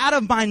get out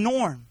of my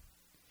norm.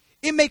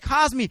 It may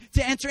cause me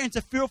to enter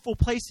into fearful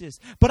places,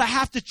 but I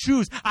have to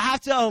choose. I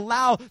have to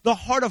allow the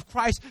heart of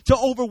Christ to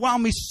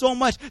overwhelm me so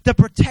much, the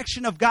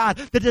protection of God,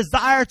 the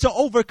desire to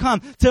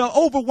overcome, to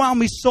overwhelm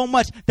me so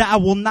much that I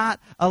will not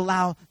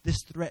allow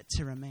this threat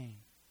to remain.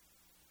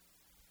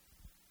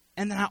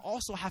 And then I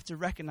also have to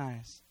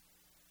recognize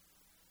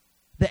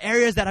the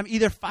areas that I'm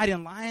either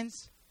fighting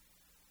lions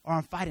or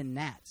I'm fighting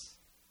gnats.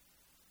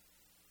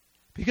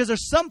 Because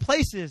there's some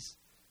places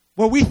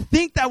where we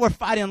think that we're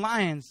fighting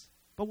lions,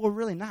 but we're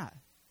really not.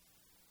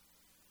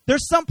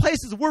 There's some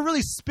places we're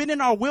really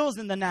spinning our wheels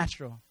in the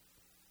natural.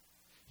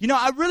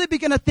 I really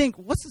begin to think,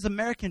 what's this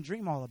American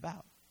dream all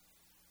about?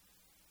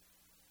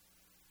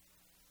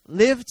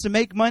 Live to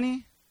make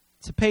money,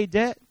 to pay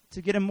debt,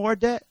 to get in more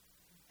debt,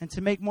 and to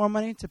make more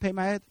money to pay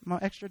my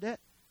extra debt?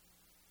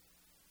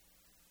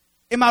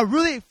 Am I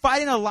really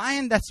fighting a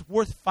lion that's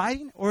worth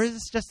fighting? Or is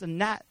this just a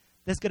gnat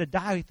that's going to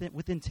die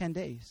within 10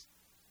 days?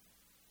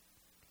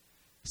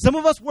 Some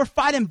of us, we're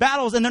fighting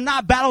battles, and they're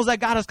not battles that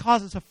God has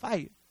caused us to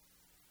fight.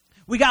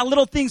 We got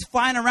little things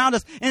flying around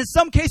us, and in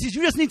some cases,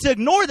 you just need to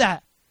ignore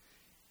that.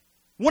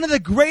 Some of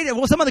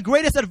the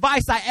greatest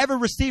advice I ever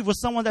received was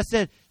someone that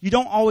said, you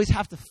don't always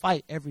have to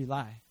fight every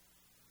lie.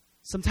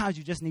 Sometimes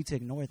you just need to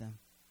ignore them.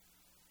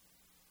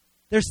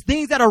 There's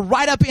things that are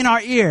right up in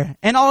our ear,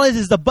 and all it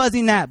is the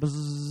buzzing gnat.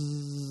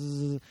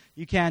 Bzzz.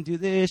 You can't do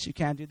this, you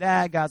can't do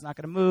that. God's not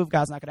going to move.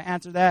 God's not going to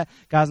answer that.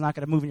 God's not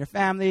going to move in your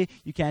family.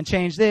 You can't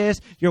change this.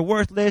 You're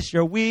worthless.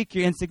 You're weak.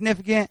 You're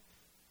insignificant.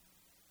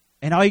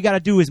 And all you got to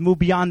do is move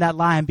beyond that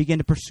lie and begin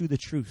to pursue the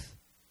truth.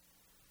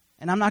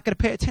 And I'm not going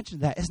to pay attention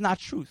to that. It's not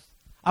truth.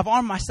 I've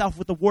armed myself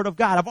with the Word of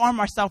God. I've armed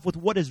myself with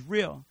what is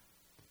real.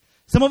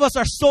 Some of us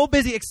are so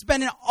busy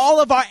expending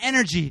all of our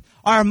energy,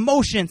 our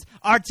emotions,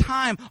 our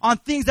time on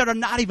things that are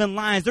not even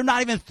lions. They're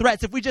not even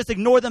threats. If we just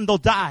ignore them, they'll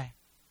die.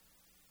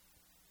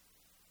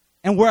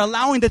 And we're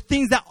allowing the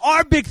things that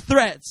are big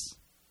threats.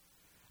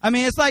 I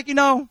mean, it's like,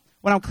 when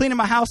I'm cleaning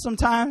my house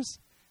sometimes,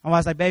 I'm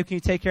always like, babe, can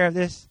you take care of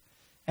this?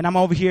 And I'm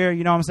over here,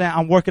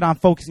 I'm working on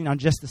focusing on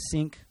just the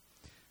sink.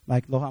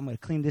 Like, Lord, I'm going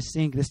to clean this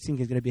sink. This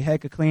sink is going to be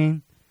hecka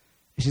clean.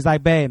 And she's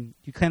like, babe,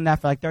 you clean that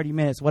for like 30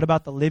 minutes. What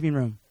about the living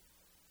room?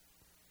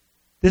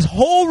 This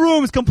whole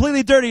room is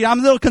completely dirty. I'm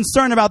a little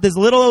concerned about this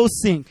little old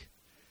sink.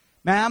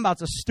 Man, I'm about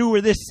to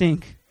steward this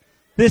sink.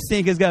 This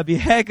sink is going to be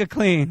hecka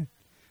clean.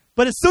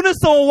 But as soon as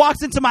someone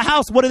walks into my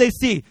house, what do they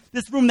see?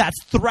 This room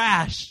that's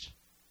thrashed.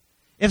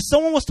 If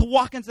someone was to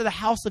walk into the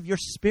house of your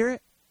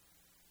spirit,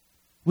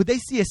 would they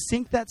see a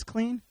sink that's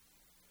clean,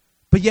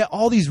 but yet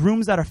all these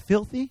rooms that are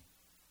filthy?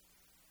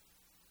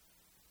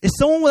 If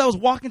someone that was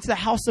walking to the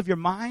house of your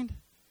mind,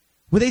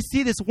 would they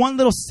see this one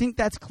little sink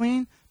that's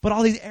clean, but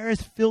all these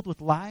areas filled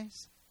with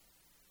lies?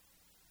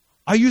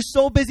 Are you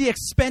so busy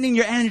expending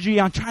your energy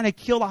on trying to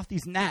kill off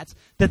these gnats,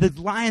 that the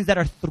lions that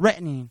are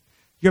threatening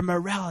your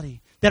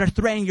morality, that are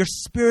threatening your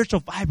spiritual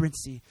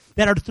vibrancy,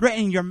 that are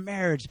threatening your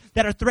marriage,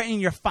 that are threatening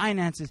your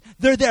finances,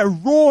 they're there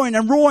roaring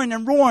and roaring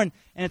and roaring.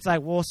 And it's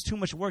like, well, it's too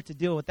much work to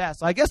deal with that.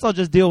 So I guess I'll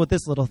just deal with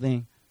this little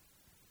thing.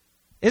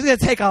 It's going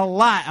to take a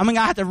lot. I'm going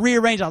to have to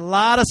rearrange a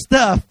lot of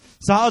stuff.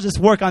 So I'll just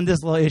work on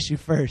this little issue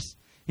first.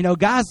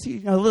 Guys,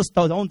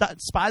 don't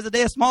despise the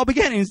day of small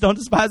beginnings. Don't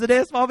despise the day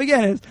of small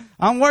beginnings.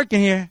 I'm working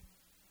here.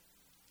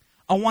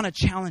 I want to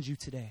challenge you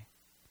today.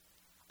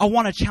 I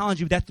want to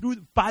challenge you that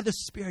by the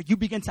Spirit, you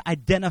begin to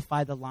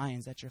identify the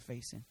lions that you're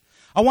facing.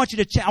 I want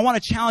to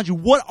challenge you.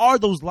 What are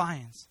those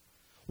lions?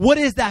 What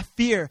is that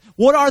fear?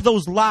 What are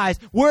those lies?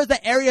 Where are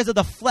the areas of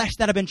the flesh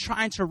that have been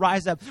trying to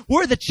rise up?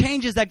 Where are the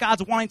changes that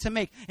God's wanting to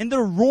make? And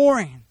they're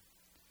roaring.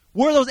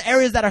 Where are those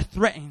areas that are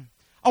threatening?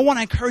 I want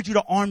to encourage you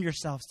to arm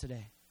yourselves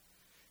today.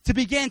 To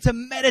begin to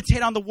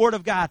meditate on the Word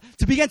of God.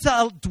 To begin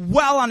to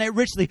dwell on it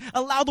richly.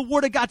 Allow the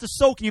Word of God to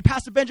soak in you.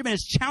 Pastor Benjamin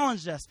has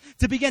challenged us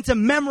to begin to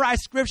memorize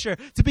Scripture.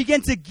 To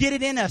begin to get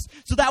it in us.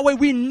 So that way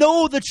we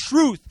know the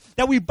truth.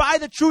 That we buy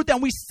the truth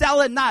and we sell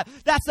it not.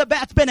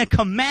 That's been a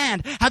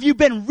command. Have you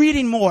been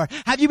reading more?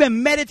 Have you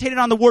been meditating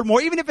on the Word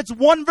more? Even if it's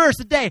one verse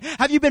a day.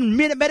 Have you been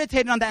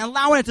meditating on that and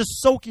allowing it to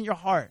soak in your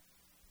heart?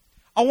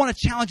 I want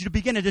to challenge you to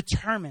begin to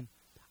determine.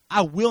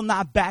 I will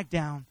not back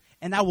down.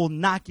 And I will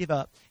not give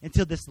up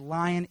until this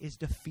lion is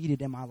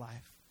defeated in my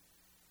life.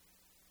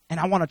 And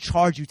I want to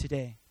charge you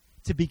today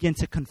to begin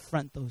to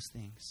confront those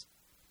things.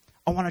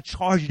 I want to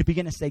charge you to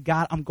begin to say,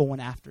 God, I'm going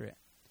after it.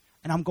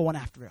 And I'm going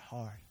after it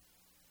hard.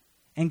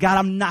 And God,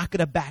 I'm not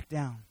going to back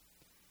down.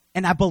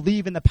 And I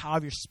believe in the power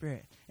of your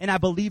Spirit. And I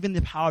believe in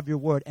the power of your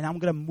word. And I'm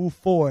going to move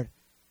forward.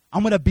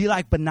 I'm going to be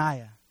like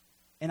Benaiah.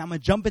 And I'm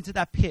going to jump into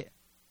that pit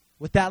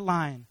with that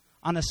lion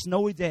on a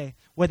snowy day,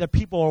 whether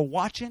people are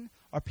watching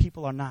or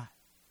people are not.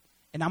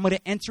 And I'm going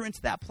to enter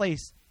into that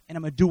place, and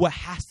I'm going to do what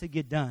has to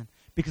get done.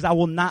 Because I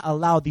will not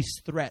allow these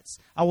threats.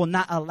 I will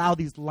not allow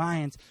these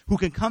lions who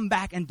can come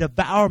back and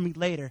devour me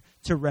later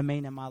to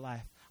remain in my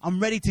life. I'm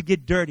ready to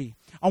get dirty.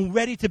 I'm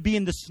ready to be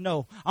in the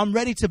snow. I'm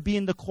ready to be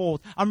in the cold.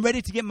 I'm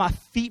ready to get my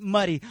feet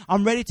muddy.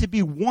 I'm ready to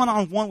be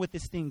one-on-one with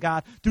this thing,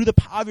 God. Through the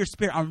power of your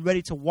Spirit, I'm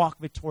ready to walk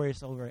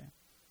victorious over it.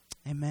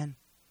 Amen.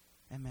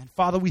 Amen.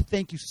 Father, we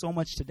thank you so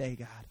much today,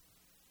 God.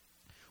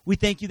 We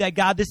thank you that,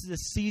 God, this is a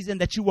season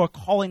that you are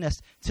calling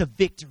us to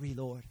victory,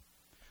 Lord.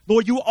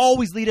 Lord, you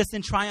always lead us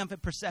in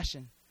triumphant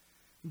procession.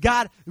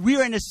 God, we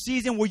are in a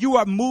season where you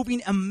are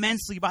moving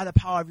immensely by the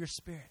power of your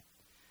Spirit.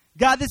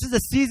 God, this is a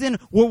season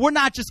where we're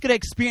not just going to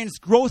experience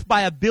growth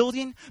by a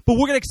building, but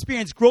we're going to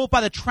experience growth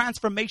by the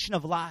transformation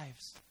of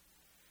lives.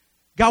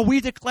 God, we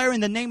declare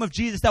in the name of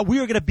Jesus that we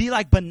are going to be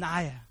like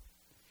Benaiah.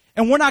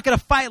 And we're not going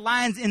to fight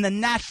lions in the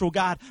natural,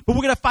 God, but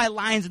we're going to fight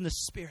lions in the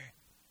Spirit.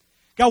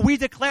 God, we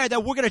declare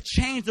that we're going to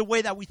change the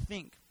way that we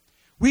think.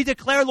 We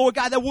declare, Lord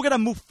God, that we're going to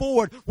move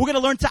forward. We're going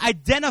to learn to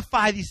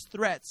identify these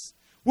threats.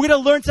 We're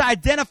going to learn to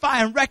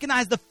identify and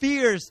recognize the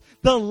fears,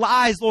 the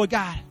lies, Lord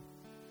God.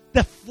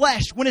 The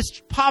flesh, when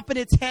it's popping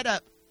its head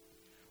up.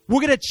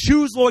 We're going to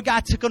choose, Lord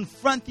God, to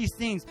confront these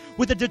things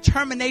with a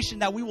determination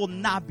that we will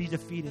not be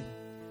defeated.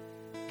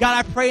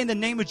 God, I pray in the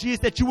name of Jesus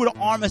that you would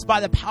arm us by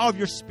the power of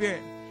your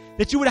Spirit.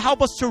 That you would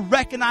help us to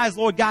recognize,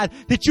 Lord God,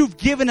 that you've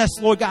given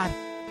us, Lord God,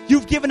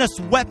 you've given us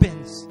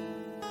weapons.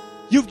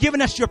 You've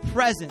given us your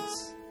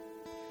presence.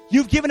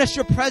 You've given us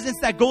your presence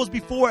that goes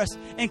before us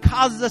and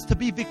causes us to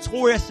be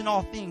victorious in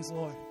all things,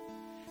 Lord.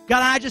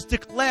 God, I just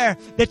declare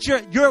that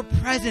your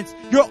presence,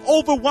 your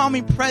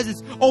overwhelming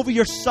presence over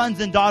your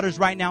sons and daughters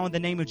right now in the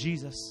name of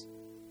Jesus.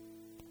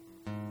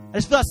 I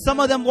just feel that some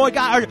of them, Lord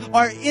God,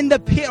 are in the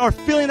pit or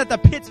feeling that the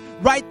pit's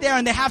right there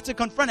and they have to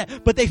confront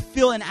it, but they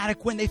feel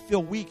inadequate and they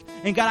feel weak.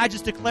 And God, I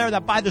just declare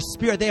that by the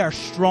Spirit they are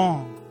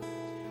strong.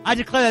 I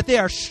declare that they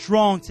are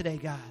strong today,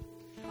 God.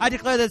 I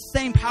declare that the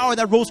same power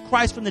that rose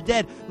Christ from the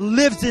dead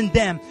lives in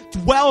them,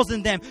 dwells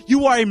in them.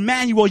 You are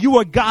Emmanuel. You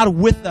are God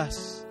with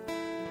us.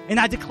 And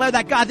I declare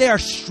that, God, they are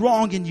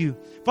strong in you.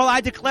 Father,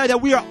 I declare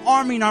that we are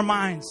arming our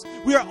minds.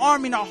 We are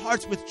arming our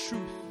hearts with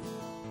truth,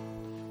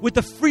 with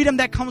the freedom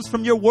that comes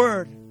from your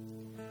word.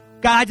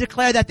 God, I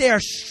declare that they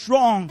are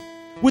strong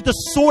with the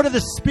sword of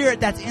the Spirit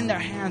that's in their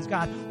hands,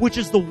 God, which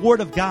is the word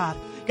of God.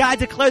 God, I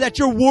declare that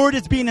your word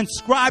is being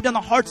inscribed on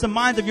the hearts and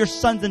minds of your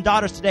sons and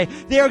daughters today.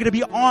 They are going to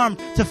be armed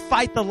to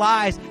fight the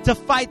lies, to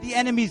fight the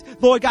enemies.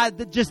 Lord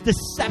God, just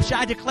deception.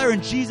 I declare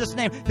in Jesus'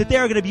 name that they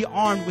are going to be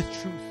armed with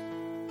truth.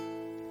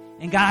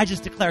 And God, I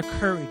just declare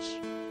courage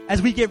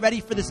as we get ready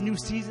for this new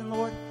season,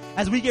 Lord.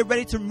 As we get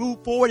ready to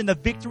move forward in the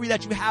victory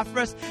that you have for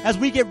us. As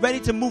we get ready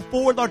to move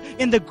forward, Lord,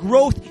 in the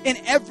growth in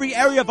every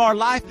area of our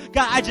life.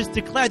 God, I just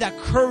declare that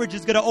courage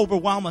is going to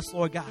overwhelm us,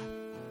 Lord God.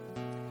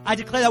 I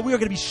declare that we are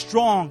going to be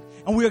strong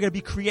and we are going to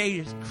be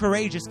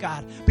courageous,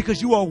 God, because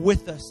you are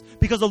with us.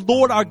 Because the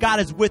Lord our God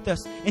is with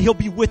us and he'll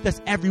be with us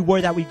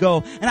everywhere that we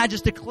go. And I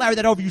just declare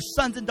that over you,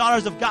 sons and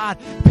daughters of God,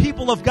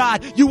 people of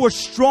God, you are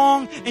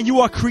strong and you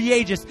are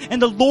courageous.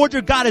 And the Lord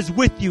your God is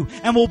with you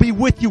and will be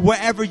with you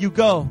wherever you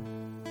go.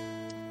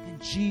 In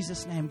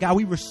Jesus' name, God,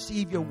 we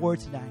receive your word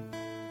tonight.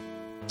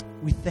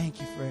 We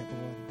thank you for it,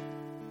 Lord.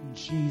 In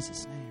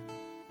Jesus' name.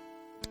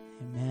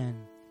 Amen.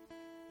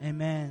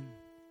 Amen.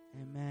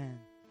 Amen.